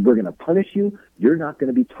marginalized. We're going to punish you. You're not going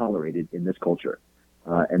to be tolerated in this culture.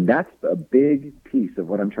 And that's a big piece of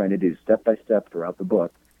what I'm trying to do step by step throughout the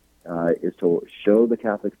book, is to show the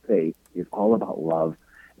Catholic faith is all about love,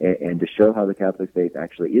 and to show how the Catholic faith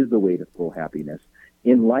actually is the way to full happiness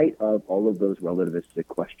in light of all of those relativistic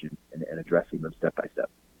questions and addressing them step by step.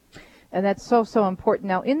 And that's so, so important.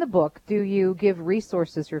 Now, in the book, do you give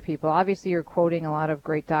resources for people? Obviously, you're quoting a lot of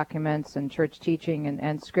great documents and church teaching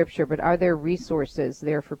and scripture, but are there resources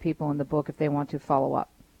there for people in the book if they want to follow up?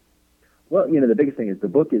 Well, the biggest thing is the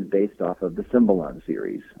book is based off of the Symbolon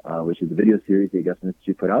series, which is a video series the Augustine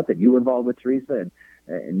Institute put out that you were involved with, Teresa,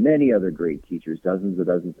 and many other great teachers, dozens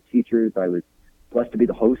of teachers. I was blessed to be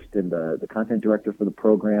the host and the content director for the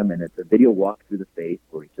program, and it's a video walk through the faith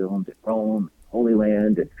where we filmed at Rome, Holy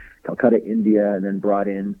Land, and Calcutta, India, and then brought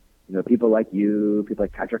in, people like you, people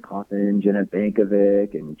like Patrick Coffin, Janet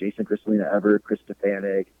Bankovic, and Jason Kristalina Everett, Chris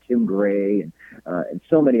Stefanik, Tim Gray, and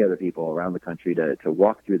so many other people around the country to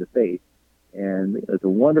walk through the faith. And it's a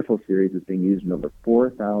wonderful series that's being used in over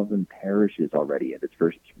 4,000 parishes already at its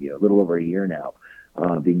first, little over a year now,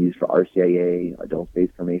 being used for RCIA, adult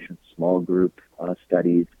faith formation, small group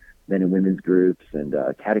studies, men and women's groups, and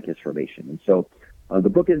catechist formation. And so the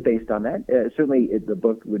book is based on that. Certainly, the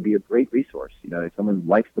book would be a great resource. If someone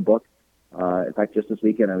likes the book, in fact, just this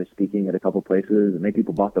weekend I was speaking at a couple places, and many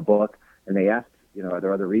people bought the book, and they asked, are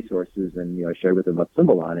there other resources? And I shared with them about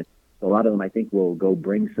Symbolon. And so a lot of them, I think, will go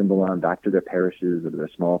bring Symbolon back to their parishes or their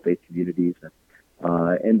small faith communities,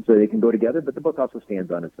 and so they can go together. But the book also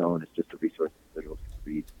stands on its own. It's just a resource that will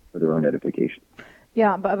read for their own edification.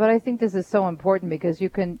 Yeah, but I think this is so important because you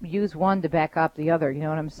can use one to back up the other. You know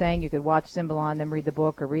what I'm saying? You could watch Symbolon, then read the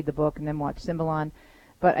book, or read the book and then watch Symbolon.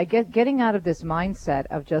 But I get getting out of this mindset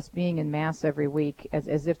of just being in Mass every week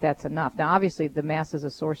as if that's enough. Now, obviously, the Mass is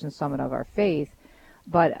a source and summit of our faith,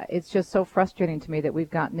 but it's just so frustrating to me that we've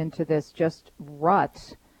gotten into this just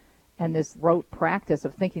rut and this rote practice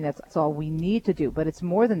of thinking that's all we need to do. But it's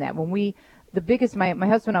more than that. My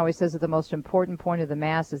husband always says that the most important point of the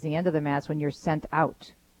Mass is the end of the Mass when you're sent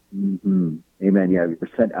out. Mm-hmm. Amen. Yeah, we're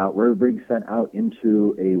sent out. We're being sent out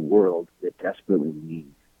into a world that desperately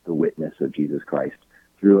needs the witness of Jesus Christ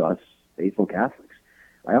through us faithful Catholics.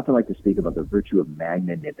 I often like to speak about the virtue of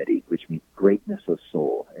magnanimity, which means greatness of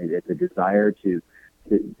soul. It's a desire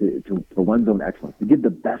for one's own excellence, to give the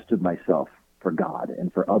best of myself for God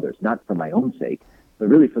and for others, not for my own sake, but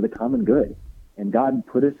really for the common good. And God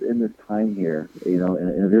put us in this time here, in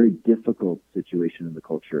a very difficult situation in the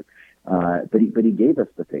culture. But he gave us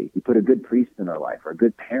the faith. He put a good priest in our life, or a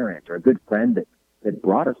good parent, or a good friend that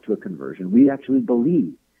brought us to a conversion. We actually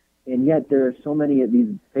believe. And yet there are so many of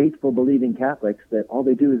these faithful, believing Catholics that all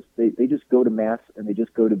they do is they just go to Mass and they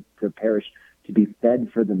just go to parish to be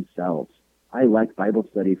fed for themselves. I like Bible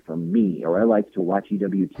study for me, or I like to watch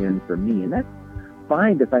EWTN for me. And that's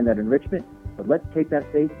fine to find that enrichment, but let's take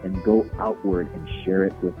that faith and go outward and share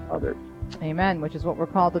it with others. Amen, which is what we're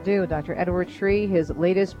called to do. Dr. Edward Shree, his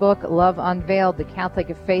latest book, Love Unveiled, The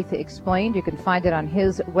Catholic Faith Explained. You can find it on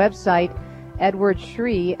his website,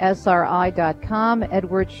 edwardshree.com,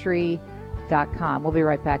 edwardshree.com. We'll be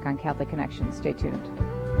right back on Catholic Connection. Stay tuned.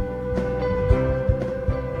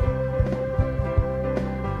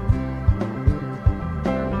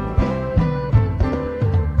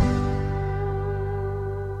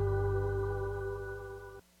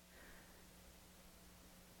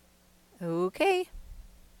 Okay.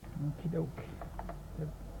 Okie doke.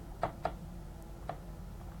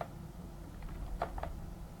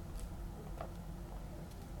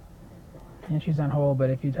 And she's on hold, but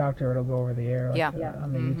if you talk to her, it'll go over the air on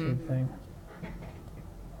the YouTube thing.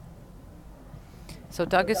 So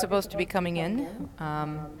Doug is supposed to be coming in. I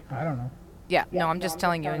don't know. Yeah, no, I'm just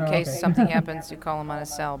telling you in case something happens, you call him on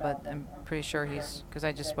his cell, but I'm pretty sure because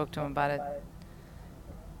I just spoke to him about it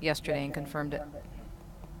yesterday and confirmed it.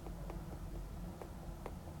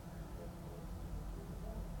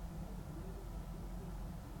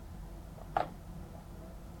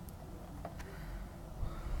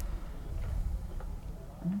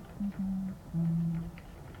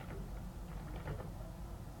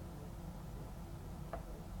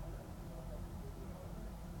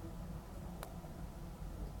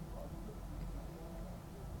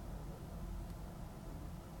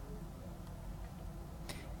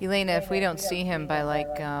 Elena, if we don't see him by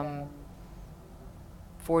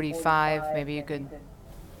 45, maybe you could...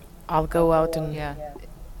 I'll go out and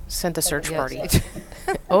send a search party.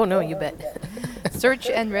 Oh, no, you bet. Search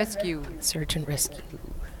and rescue. Search and rescue.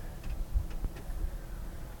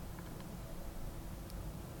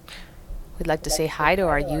 We'd like to say hi to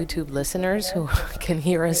our YouTube listeners who can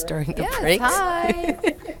hear us during the breaks. Hi.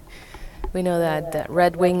 We know that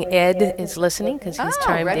Red Wing Ed is listening because he's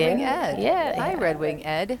chimed Red in. Wing Ed. Yeah. Hi, Red Wing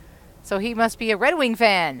Ed. So he must be a Red Wing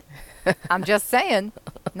fan. I'm just saying.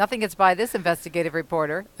 Nothing gets by this investigative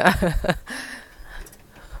reporter.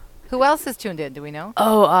 Who else is tuned in? Do we know?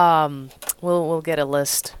 Oh, we'll get a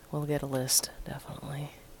list. We'll get a list,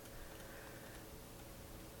 definitely.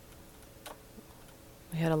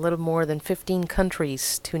 We had a little more than 15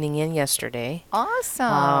 countries tuning in yesterday.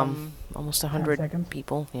 Awesome. Almost 100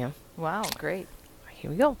 people. Yeah. Wow, great. Here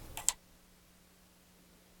we go.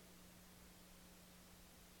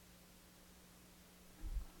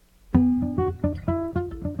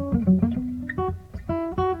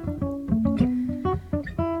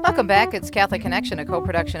 Welcome back. It's Catholic Connection, a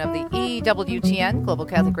co-production of the EWTN, Global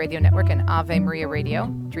Catholic Radio Network, and Ave Maria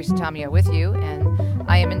Radio. Teresa Tomeo with you. And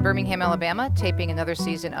I am in Birmingham, Alabama, taping another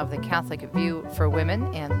season of The Catholic View for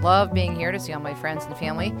Women, and love being here to see all my friends and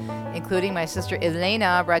family, including my sister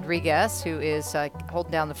Elena Rodriguez, who is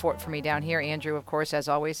holding down the fort for me down here. Andrew, of course, as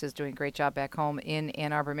always, is doing a great job back home in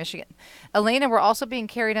Ann Arbor, Michigan. Elena, we're also being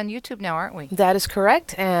carried on YouTube now, aren't we? That is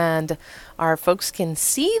correct, and our folks can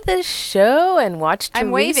see the show and watch Teresa.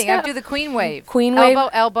 I'm waving. I do the queen wave. Queen wave. Elbow,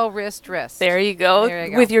 elbow, wrist, wrist. There you go. There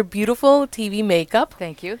you go. With your beautiful TV makeup.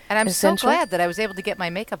 Thank you. And I'm so glad that I was able to get my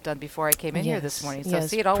makeup done before I came in here this morning. So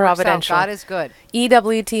see, it all works out. God is good.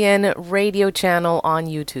 EWTN radio channel on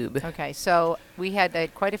YouTube. Okay, so we had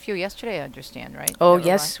quite a few yesterday, I understand, right? Oh,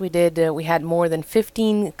 yes, we did. We had more than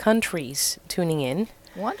 15 countries tuning in.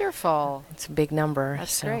 Wonderful. It's a big number.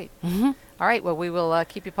 That's great. Mm-hmm. All right, well, we will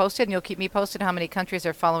keep you posted, and you'll keep me posted how many countries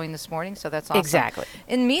are following this morning, so that's awesome. Exactly.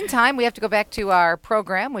 In the meantime, we have to go back to our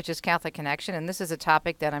program, which is Catholic Connection, and this is a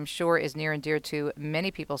topic that I'm sure is near and dear to many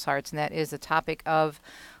people's hearts, and that is the topic of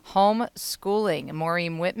homeschooling.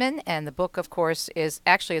 Maureen Whitman, and the book, of course, is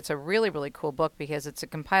actually, it's a really, really cool book because it's a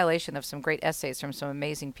compilation of some great essays from some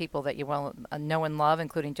amazing people that you well know and love,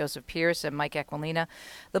 including Joseph Pierce and Mike Aquilina.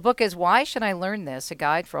 The book is Why Should I Learn This? A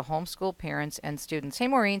Guide for Homeschool Parents and Students. Hey,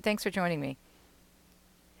 Maureen, thanks for joining me.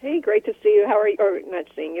 Hey, great to see you. How are you? Or not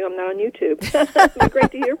seeing you. I'm not on YouTube. Great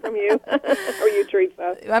to hear from you. How are you,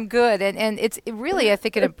 Teresa? I'm good, and it's really, I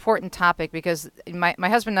think, an important topic because my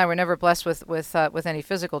husband and I were never blessed with any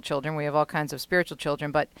physical children. We have all kinds of spiritual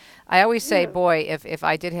children, but I always say, boy, if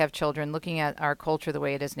I did have children, looking at our culture the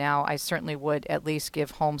way it is now, I certainly would at least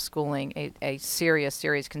give homeschooling a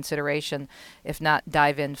serious consideration, if not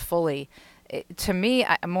dive in fully. To me,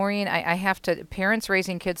 Maureen, I have to, parents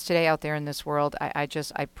raising kids today out there in this world, I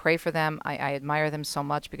pray for them. I admire them so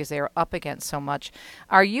much because they are up against so much.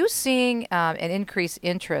 Are you seeing an increased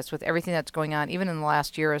interest with everything that's going on, even in the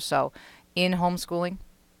last year or so, in homeschooling?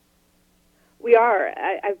 We are.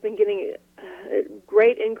 I've been getting a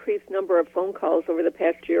great increased number of phone calls over the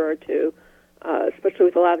past year or two, especially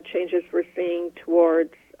with a lot of changes we're seeing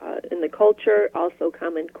towards in the culture, also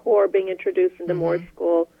Common Core being introduced into more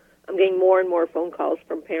school. I'm getting more and more phone calls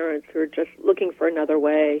from parents who are just looking for another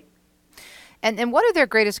way. And what are their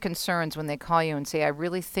greatest concerns when they call you and say, I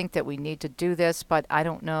really think that we need to do this, but I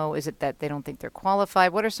don't know. Is it that they don't think they're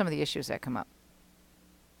qualified? What are some of the issues that come up?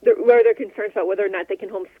 What are their concerns about whether or not they can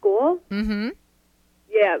homeschool? Mm-hmm.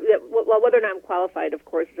 Yeah, well, whether or not I'm qualified, of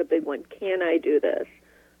course, is a big one. Can I do this?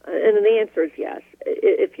 And the answer is yes.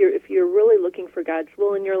 If you're really looking for God's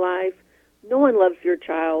will in your life, no one loves your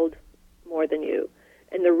child more than you.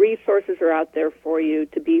 And the resources are out there for you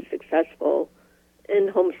to be successful in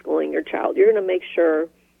homeschooling your child. You're going to make sure,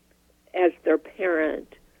 as their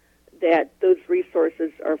parent, that those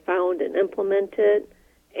resources are found and implemented.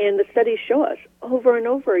 And the studies show us over and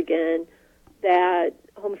over again that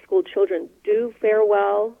homeschooled children do fare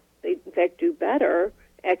well. They, in fact, do better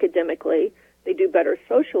academically. They do better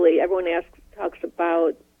socially. Everyone talks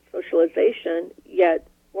about socialization, yet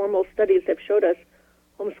formal studies have showed us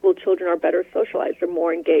homeschooled children are better socialized. They're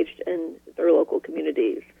more engaged in their local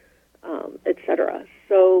communities, etc.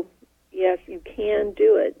 So, yes, you can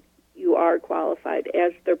do it. You are qualified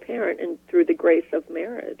as their parent and through the grace of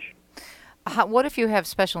marriage. What if you have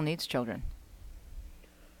special needs children?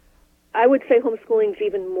 I would say homeschooling is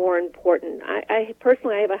even more important. I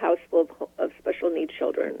personally have a house full of special needs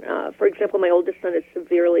children. For example, my oldest son is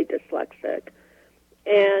severely dyslexic.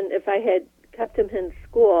 And if I had kept him in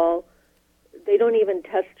school, they don't even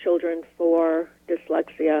test children for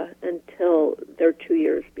dyslexia until they're 2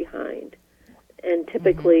 years behind. And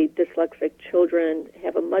typically, dyslexic children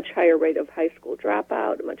have a much higher rate of high school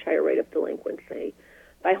dropout, a much higher rate of delinquency.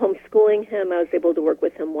 By homeschooling him, I was able to work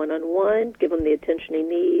with him one-on-one, give him the attention he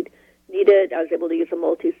needed. I was able to use a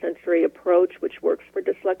multisensory approach, which works for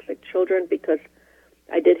dyslexic children because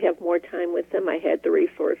I did have more time with them. I had the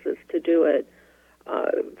resources to do it.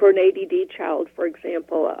 For an ADD child, for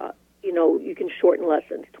example, you can shorten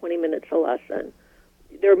lessons, 20 minutes a lesson.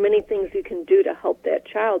 There are many things you can do to help that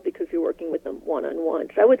child because you're working with them one-on-one.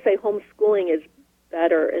 So I would say homeschooling is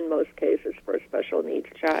better in most cases for a special needs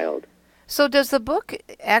child. So does the book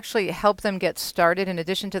actually help them get started, in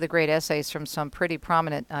addition to the great essays from some pretty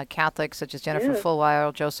prominent Catholics, such as Jennifer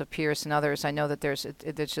Fulwiler, Joseph Pierce, and others? I know that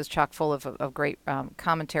it's just chock full of great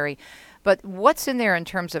commentary. But what's in there in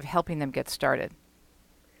terms of helping them get started?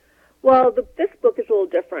 Well, this book is a little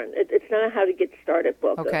different. It's not a how to get started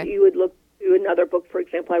book. Okay. You would look through another book. For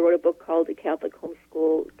example, I wrote a book called The Catholic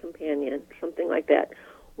Homeschool Companion, something like that.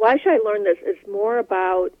 Why should I learn this? It's more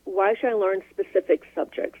about why should I learn specific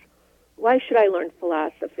subjects? Why should I learn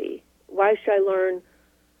philosophy? Why should I learn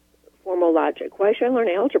formal logic. Why should I learn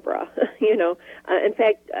algebra? In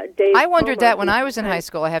fact, Dave. I wondered that when I was in high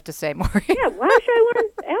school, I have to say, Maureen. Yeah, why should I learn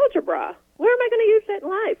algebra? Where am I going to use that in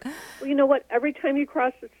life? Well, you know what? Every time you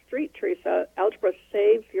cross the street, Teresa, algebra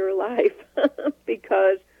saves your life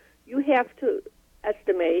because you have to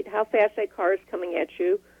estimate how fast that car is coming at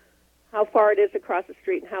you, how far it is across the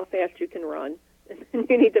street, and how fast you can run. And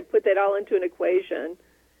you need to put that all into an equation.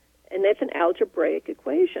 And that's an algebraic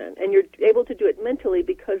equation. And you're able to do it mentally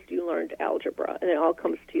because you learned algebra, and it all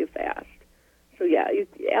comes to you fast. So, yeah,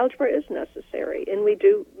 algebra is necessary. And we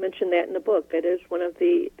do mention that in the book. That is one of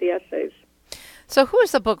the essays. So who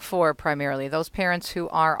is the book for primarily? Those parents who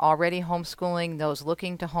are already homeschooling, those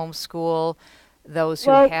looking to homeschool, those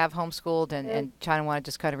who have homeschooled and kind of want to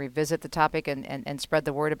just kind of revisit the topic and spread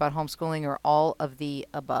the word about homeschooling, or all of the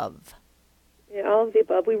above? Yeah, all of the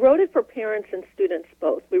above. We wrote it for parents and students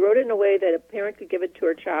both. We wrote it in a way that a parent could give it to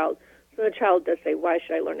her child. So the child does say, why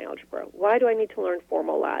should I learn algebra? Why do I need to learn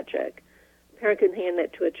formal logic? A parent can hand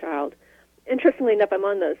that to a child. Interestingly enough, I'm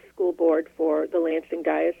on the school board for the Lansing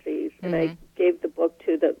Diocese, and I gave the book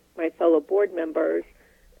to my fellow board members,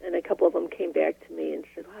 and a couple of them came back to me and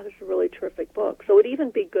said, wow, this is a really terrific book. So it would even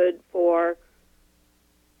be good for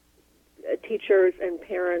teachers and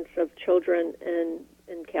parents of children in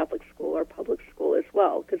Catholic school or public school as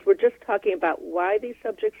well, because we're just talking about why these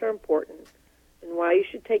subjects are important and why you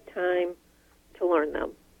should take time to learn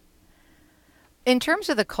them. In terms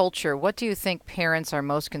of the culture, what do you think parents are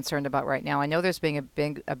most concerned about right now? I know there's been a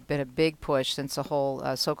big push since the whole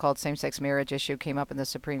so-called same-sex marriage issue came up in the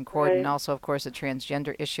Supreme Court, and also, of course, the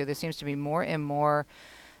transgender issue. There seems to be more and more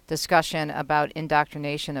discussion about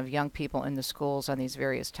indoctrination of young people in the schools on these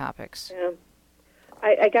various topics. Yeah.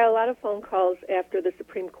 I got a lot of phone calls after the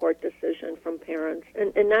Supreme Court decision from parents,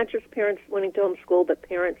 and not just parents wanting to homeschool, but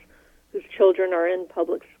parents whose children are in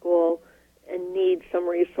public school and need some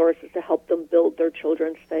resources to help them build their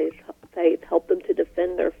children's faith, help them to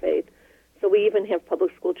defend their faith. So we even have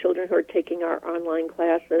public school children who are taking our online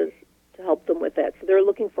classes to help them with that. So they're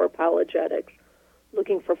looking for apologetics,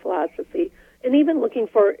 looking for philosophy, and even looking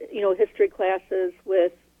for, history classes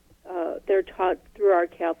with, they're taught through our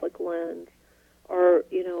Catholic lens, or,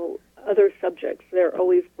 other subjects. They're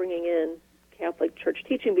always bringing in Catholic church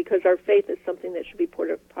teaching because our faith is something that should be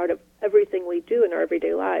part of everything we do in our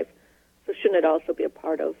everyday life. So shouldn't it also be a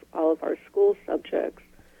part of all of our school subjects?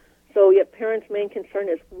 So yet parents' main concern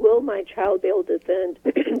is, will my child be able to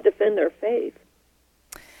defend their faith?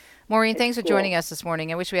 Maureen, thanks for joining us this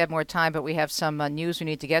morning. I wish we had more time, but we have some news we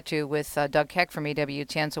need to get to with Doug Keck from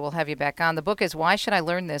EWTN, so we'll have you back on. The book is Why Should I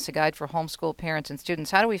Learn This? A Guide for Homeschool Parents and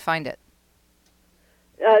Students. How do we find it?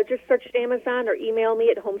 Just search Amazon or email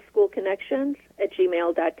me at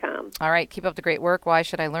homeschoolconnections@gmail.com. All right. Keep up the great work. Why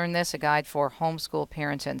Should I Learn This? A Guide for Homeschool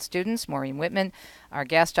Parents and Students. Maureen Whitman, our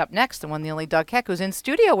guest up next, the one, the only Doug Keck, who's in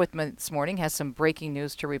studio with me this morning, has some breaking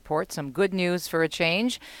news to report, some good news for a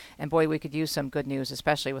change. And boy, we could use some good news,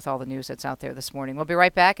 especially with all the news that's out there this morning. We'll be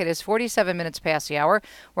right back. It is 47 minutes past the hour.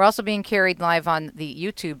 We're also being carried live on the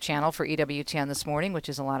YouTube channel for EWTN this morning, which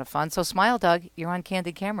is a lot of fun. So smile, Doug. You're on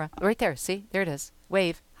candid camera. Right there. See? There it is.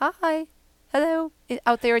 Wave. Hi. Hello.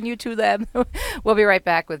 Out there in YouTube land. We'll be right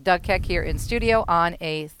back with Doug Keck here in studio on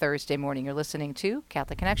a Thursday morning. You're listening to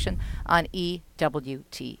Catholic Connection on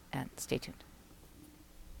EWTN. Stay tuned.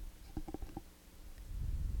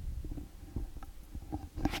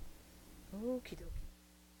 Okie dokie.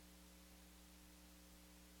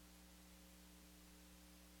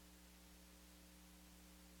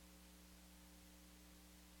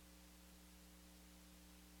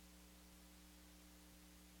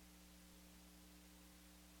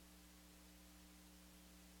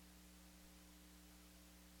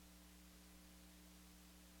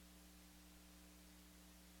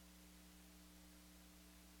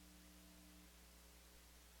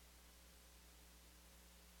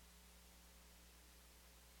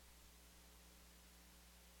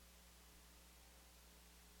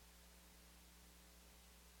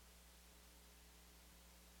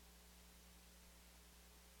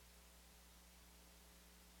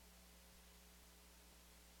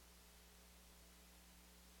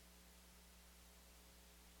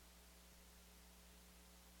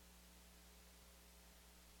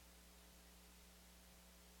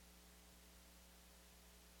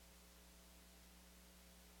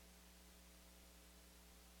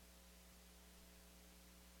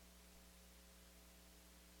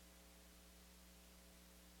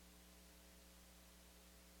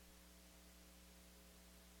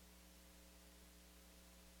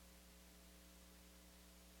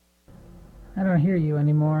 I don't hear you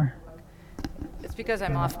anymore. It's because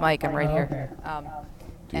I'm off mic. I'm right here. Okay.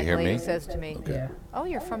 Do you hear me? Says to me, okay. Yeah. Oh,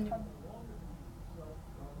 you're from...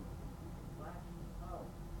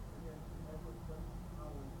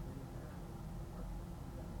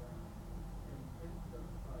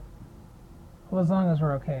 Well, as long as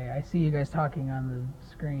we're okay. I see you guys talking on the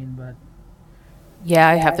screen, but... Yeah,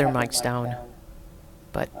 I have their mics down.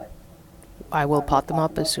 But I will pot them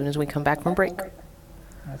up as soon as we come back from break.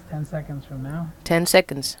 That's 10 seconds from now. 10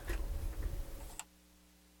 seconds.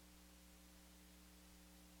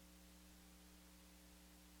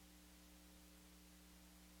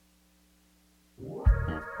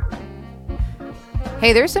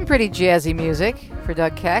 Hey, there's some pretty jazzy music for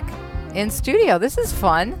Doug Keck in studio. This is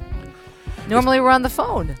fun. Normally we're on the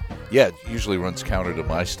phone. Yeah, it usually runs counter to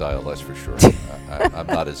my style, that's for sure. I'm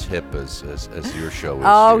not as hip as your show is.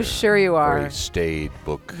 Oh, You're sure you are. Very staid,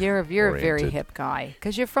 book. You're a very hip guy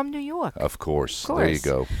because you're from New York. Of course. There you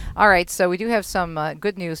go. All right, so we do have some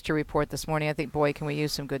good news to report this morning. I think, boy, can we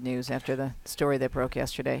use some good news after the story that broke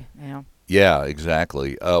yesterday. Yeah,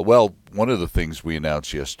 exactly. Well, one of the things we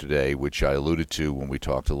announced yesterday, which I alluded to when we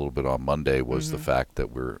talked a little bit on Monday, was the fact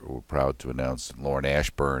that we're proud to announce that Lauren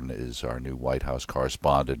Ashburn is our new White House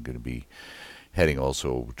correspondent, going to be heading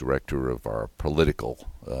also director of our political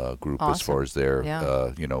group as far as their,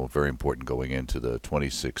 very important going into the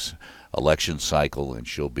 26 election cycle. And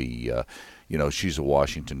she'll be, she's a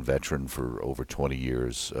Washington veteran for over 20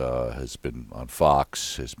 years, has been on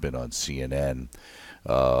Fox, has been on CNN,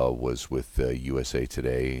 was with USA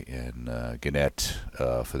Today and Gannett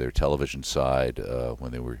for their television side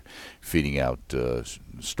when they were feeding out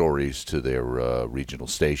stories to their regional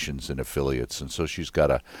stations and affiliates. And so she's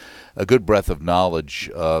got a good breadth of knowledge.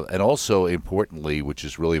 And also, importantly, which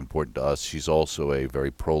is really important to us, she's also a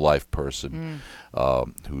very pro-life person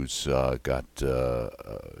who's got,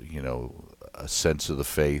 a sense of the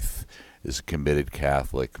faith, is a committed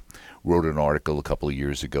Catholic. Wrote an article a couple of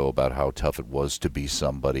years ago about how tough it was to be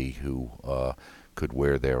somebody who could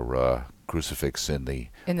wear their crucifix in the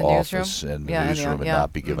office and the newsroom and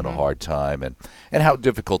not be given a hard time, and how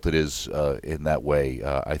difficult it is in that way.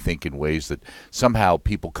 I think in ways that somehow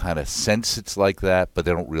people kind of sense it's like that, but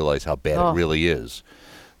they don't realize how bad it really is.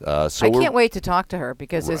 So I can't wait to talk to her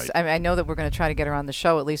because I know that we're going to try to get her on the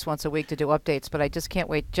show at least once a week to do updates, but I just can't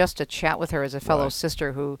wait just to chat with her as a fellow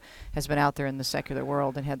sister who has been out there in the secular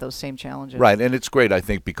world and had those same challenges. Right, and it's great, I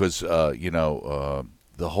think, because,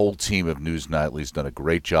 the whole team of News Nightly has done a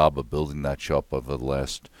great job of building that show up over the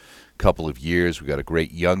last couple of years. We've got a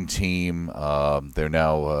great young team. They're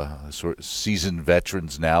now sort of seasoned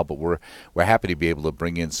veterans now, but we're happy to be able to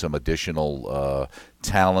bring in some additional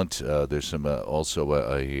talent. There's some also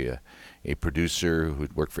a producer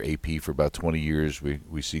who'd worked for AP for about 20 years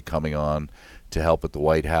we see coming on to help at the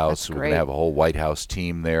White House. We're going to have a whole White House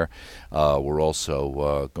team there. We're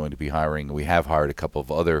also going to be we have hired a couple of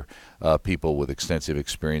other people with extensive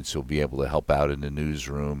experience who'll be able to help out in the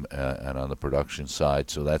newsroom and on the production side.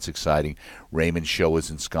 So that's exciting. Raymond's show is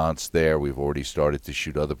ensconced there. We've already started to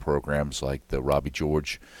shoot other programs like the Robbie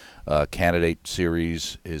George candidate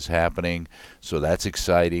series is happening. So that's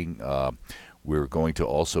exciting. We're going to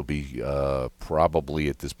also be probably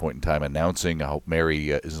at this point in time announcing, I hope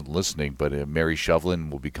Mary isn't listening, but Mary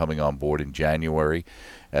Shovlin will be coming on board in January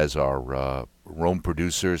as our Rome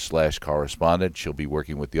producer / correspondent. She'll be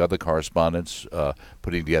working with the other correspondents,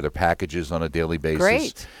 putting together packages on a daily basis.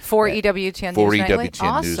 Great. For EWTN For News Nightly?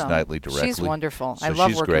 EWTN News Nightly directly. She's wonderful. So I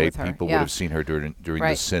love she's working great. with her. People would have seen her during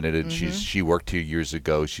the Synod, and she worked here years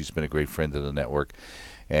ago. She's been a great friend of the network.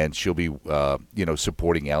 And she'll be,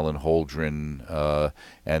 supporting Alan Holdren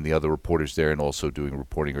and the other reporters there, and also doing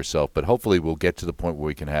reporting herself. But hopefully we'll get to the point where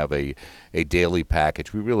we can have a daily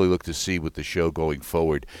package. We really look to see with the show going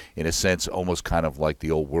forward, in a sense, almost kind of like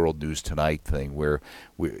the old World News Tonight thing, where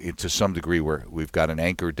to some degree we've got an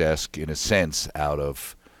anchor desk, in a sense, out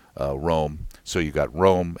of Rome. So you've got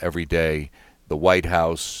Rome every day, the White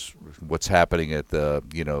House, what's happening at the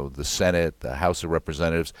Senate, the House of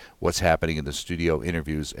Representatives, what's happening in the studio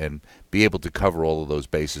interviews, and be able to cover all of those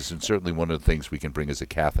bases. And certainly one of the things we can bring is a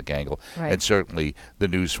Catholic angle, and certainly the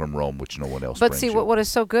news from Rome, which no one else brings. But see, what is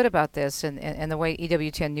so good about this and the way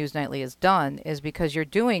EWTN News Nightly is done is because you're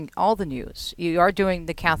doing all the news. You are doing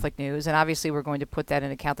the Catholic news, and obviously we're going to put that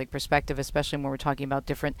in a Catholic perspective, especially when we're talking about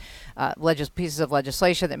different pieces of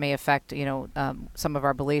legislation that may affect, some of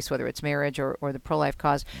our beliefs, whether it's marriage or the pro-life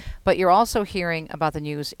cause. But you're also hearing about the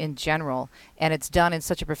news in general, and it's done in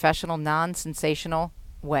such a professional, non-sensational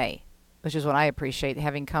way. which is what I appreciate,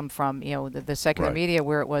 having come from the secular media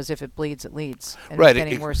where it was if it bleeds, it leads, and right. it's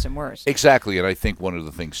getting worse and worse. Exactly, and I think one of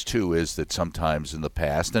the things too is that sometimes in the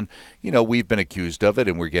past, and we've been accused of it,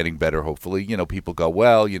 and we're getting better. Hopefully, people go,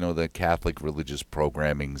 well, the Catholic religious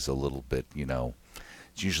programming's a little bit,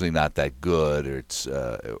 it's usually not that good,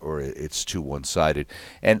 or it's too one-sided.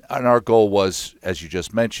 And our goal was, as you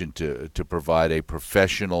just mentioned, to provide a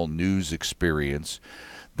professional news experience,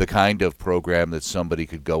 the kind of program that somebody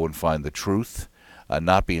could go and find the truth,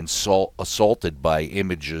 not be assaulted by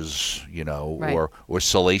images, or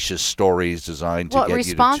salacious stories designed to get you to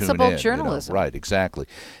tune in. Responsible journalism. Right, exactly.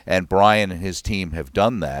 And Brian and his team have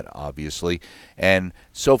done that, obviously. And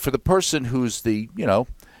so for the person who's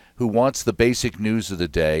who wants the basic news of the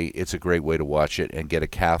day, it's a great way to watch it and get a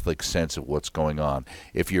Catholic sense of what's going on.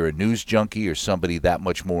 If you're a news junkie or somebody that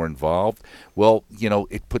much more involved, well,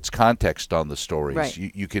 it puts context on the stories. Right.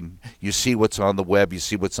 You see what's on the web, you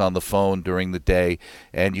see what's on the phone during the day,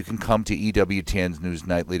 and you can come to EWTN's News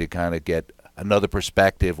Nightly to kind of get another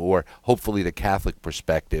perspective, or hopefully the Catholic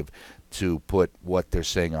perspective, to put what they're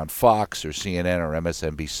saying on Fox or CNN or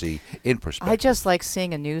MSNBC in perspective. I just like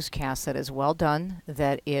seeing a newscast that is well done,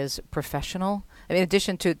 that is professional. I mean, in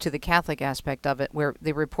addition to the Catholic aspect of it, where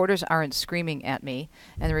the reporters aren't screaming at me,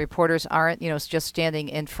 and the reporters aren't, just standing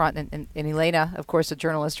in front, and Elena, of course, the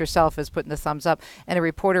journalist herself, is putting the thumbs up, and a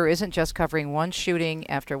reporter isn't just covering one shooting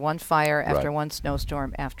after one fire, after one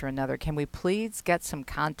snowstorm, after another. Can we please get some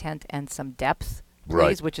content and some depth,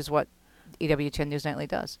 please, which is what EWTN News Nightly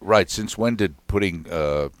does. Right. Since when did putting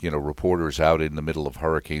reporters out in the middle of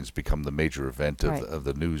hurricanes become the major event of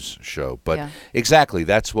the news show? But exactly,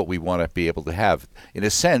 that's what we want to be able to have. In a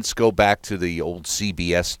sense, go back to the old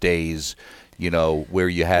CBS days, where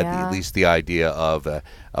you had at least the idea of a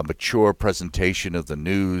mature presentation of the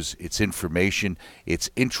news. It's information. It's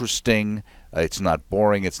interesting. It's not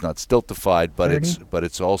boring. It's not stultified, but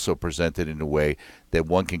it's also presented in a way that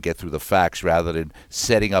one can get through the facts, rather than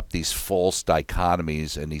setting up these false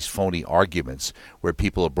dichotomies and these phony arguments where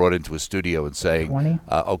people are brought into a studio and saying,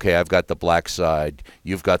 okay, I've got the black side,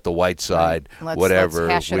 you've got the white side, whatever.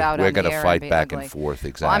 Let's hash it out we're going to fight back ugly. And forth.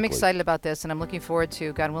 Exactly. Well, I'm excited about this, and I'm looking forward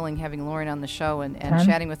to, God willing, having Lauren on the show and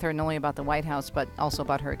chatting with her not only about the White House, but also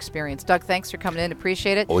about her experience. Doug, thanks for coming in.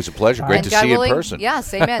 Appreciate it. Always a pleasure. Great to see you in person.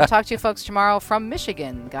 Yes, amen. Talk to you folks tomorrow from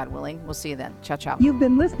Michigan, God willing. We'll see you then. Ciao, ciao. You've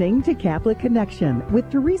been listening to Catholic Connection with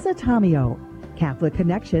Teresa Tomeo. Catholic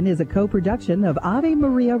Connection is a co-production of Ave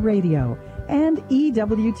Maria Radio and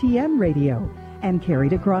EWTN Radio, and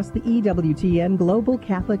carried across the EWTN Global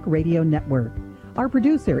Catholic Radio Network. Our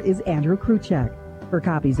producer is Andrew Kruchek. For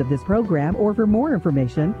copies of this program or for more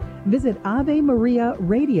information, visit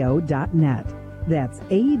AveMariaRadio.net. That's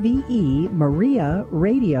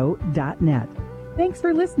AVEMariaRadio.net. Thanks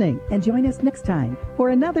for listening, and join us next time for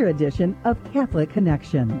another edition of Catholic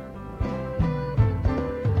Connection.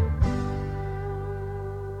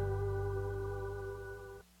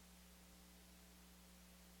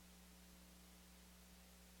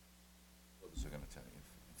 What was I going to tell you?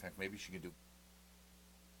 In fact, maybe she could do...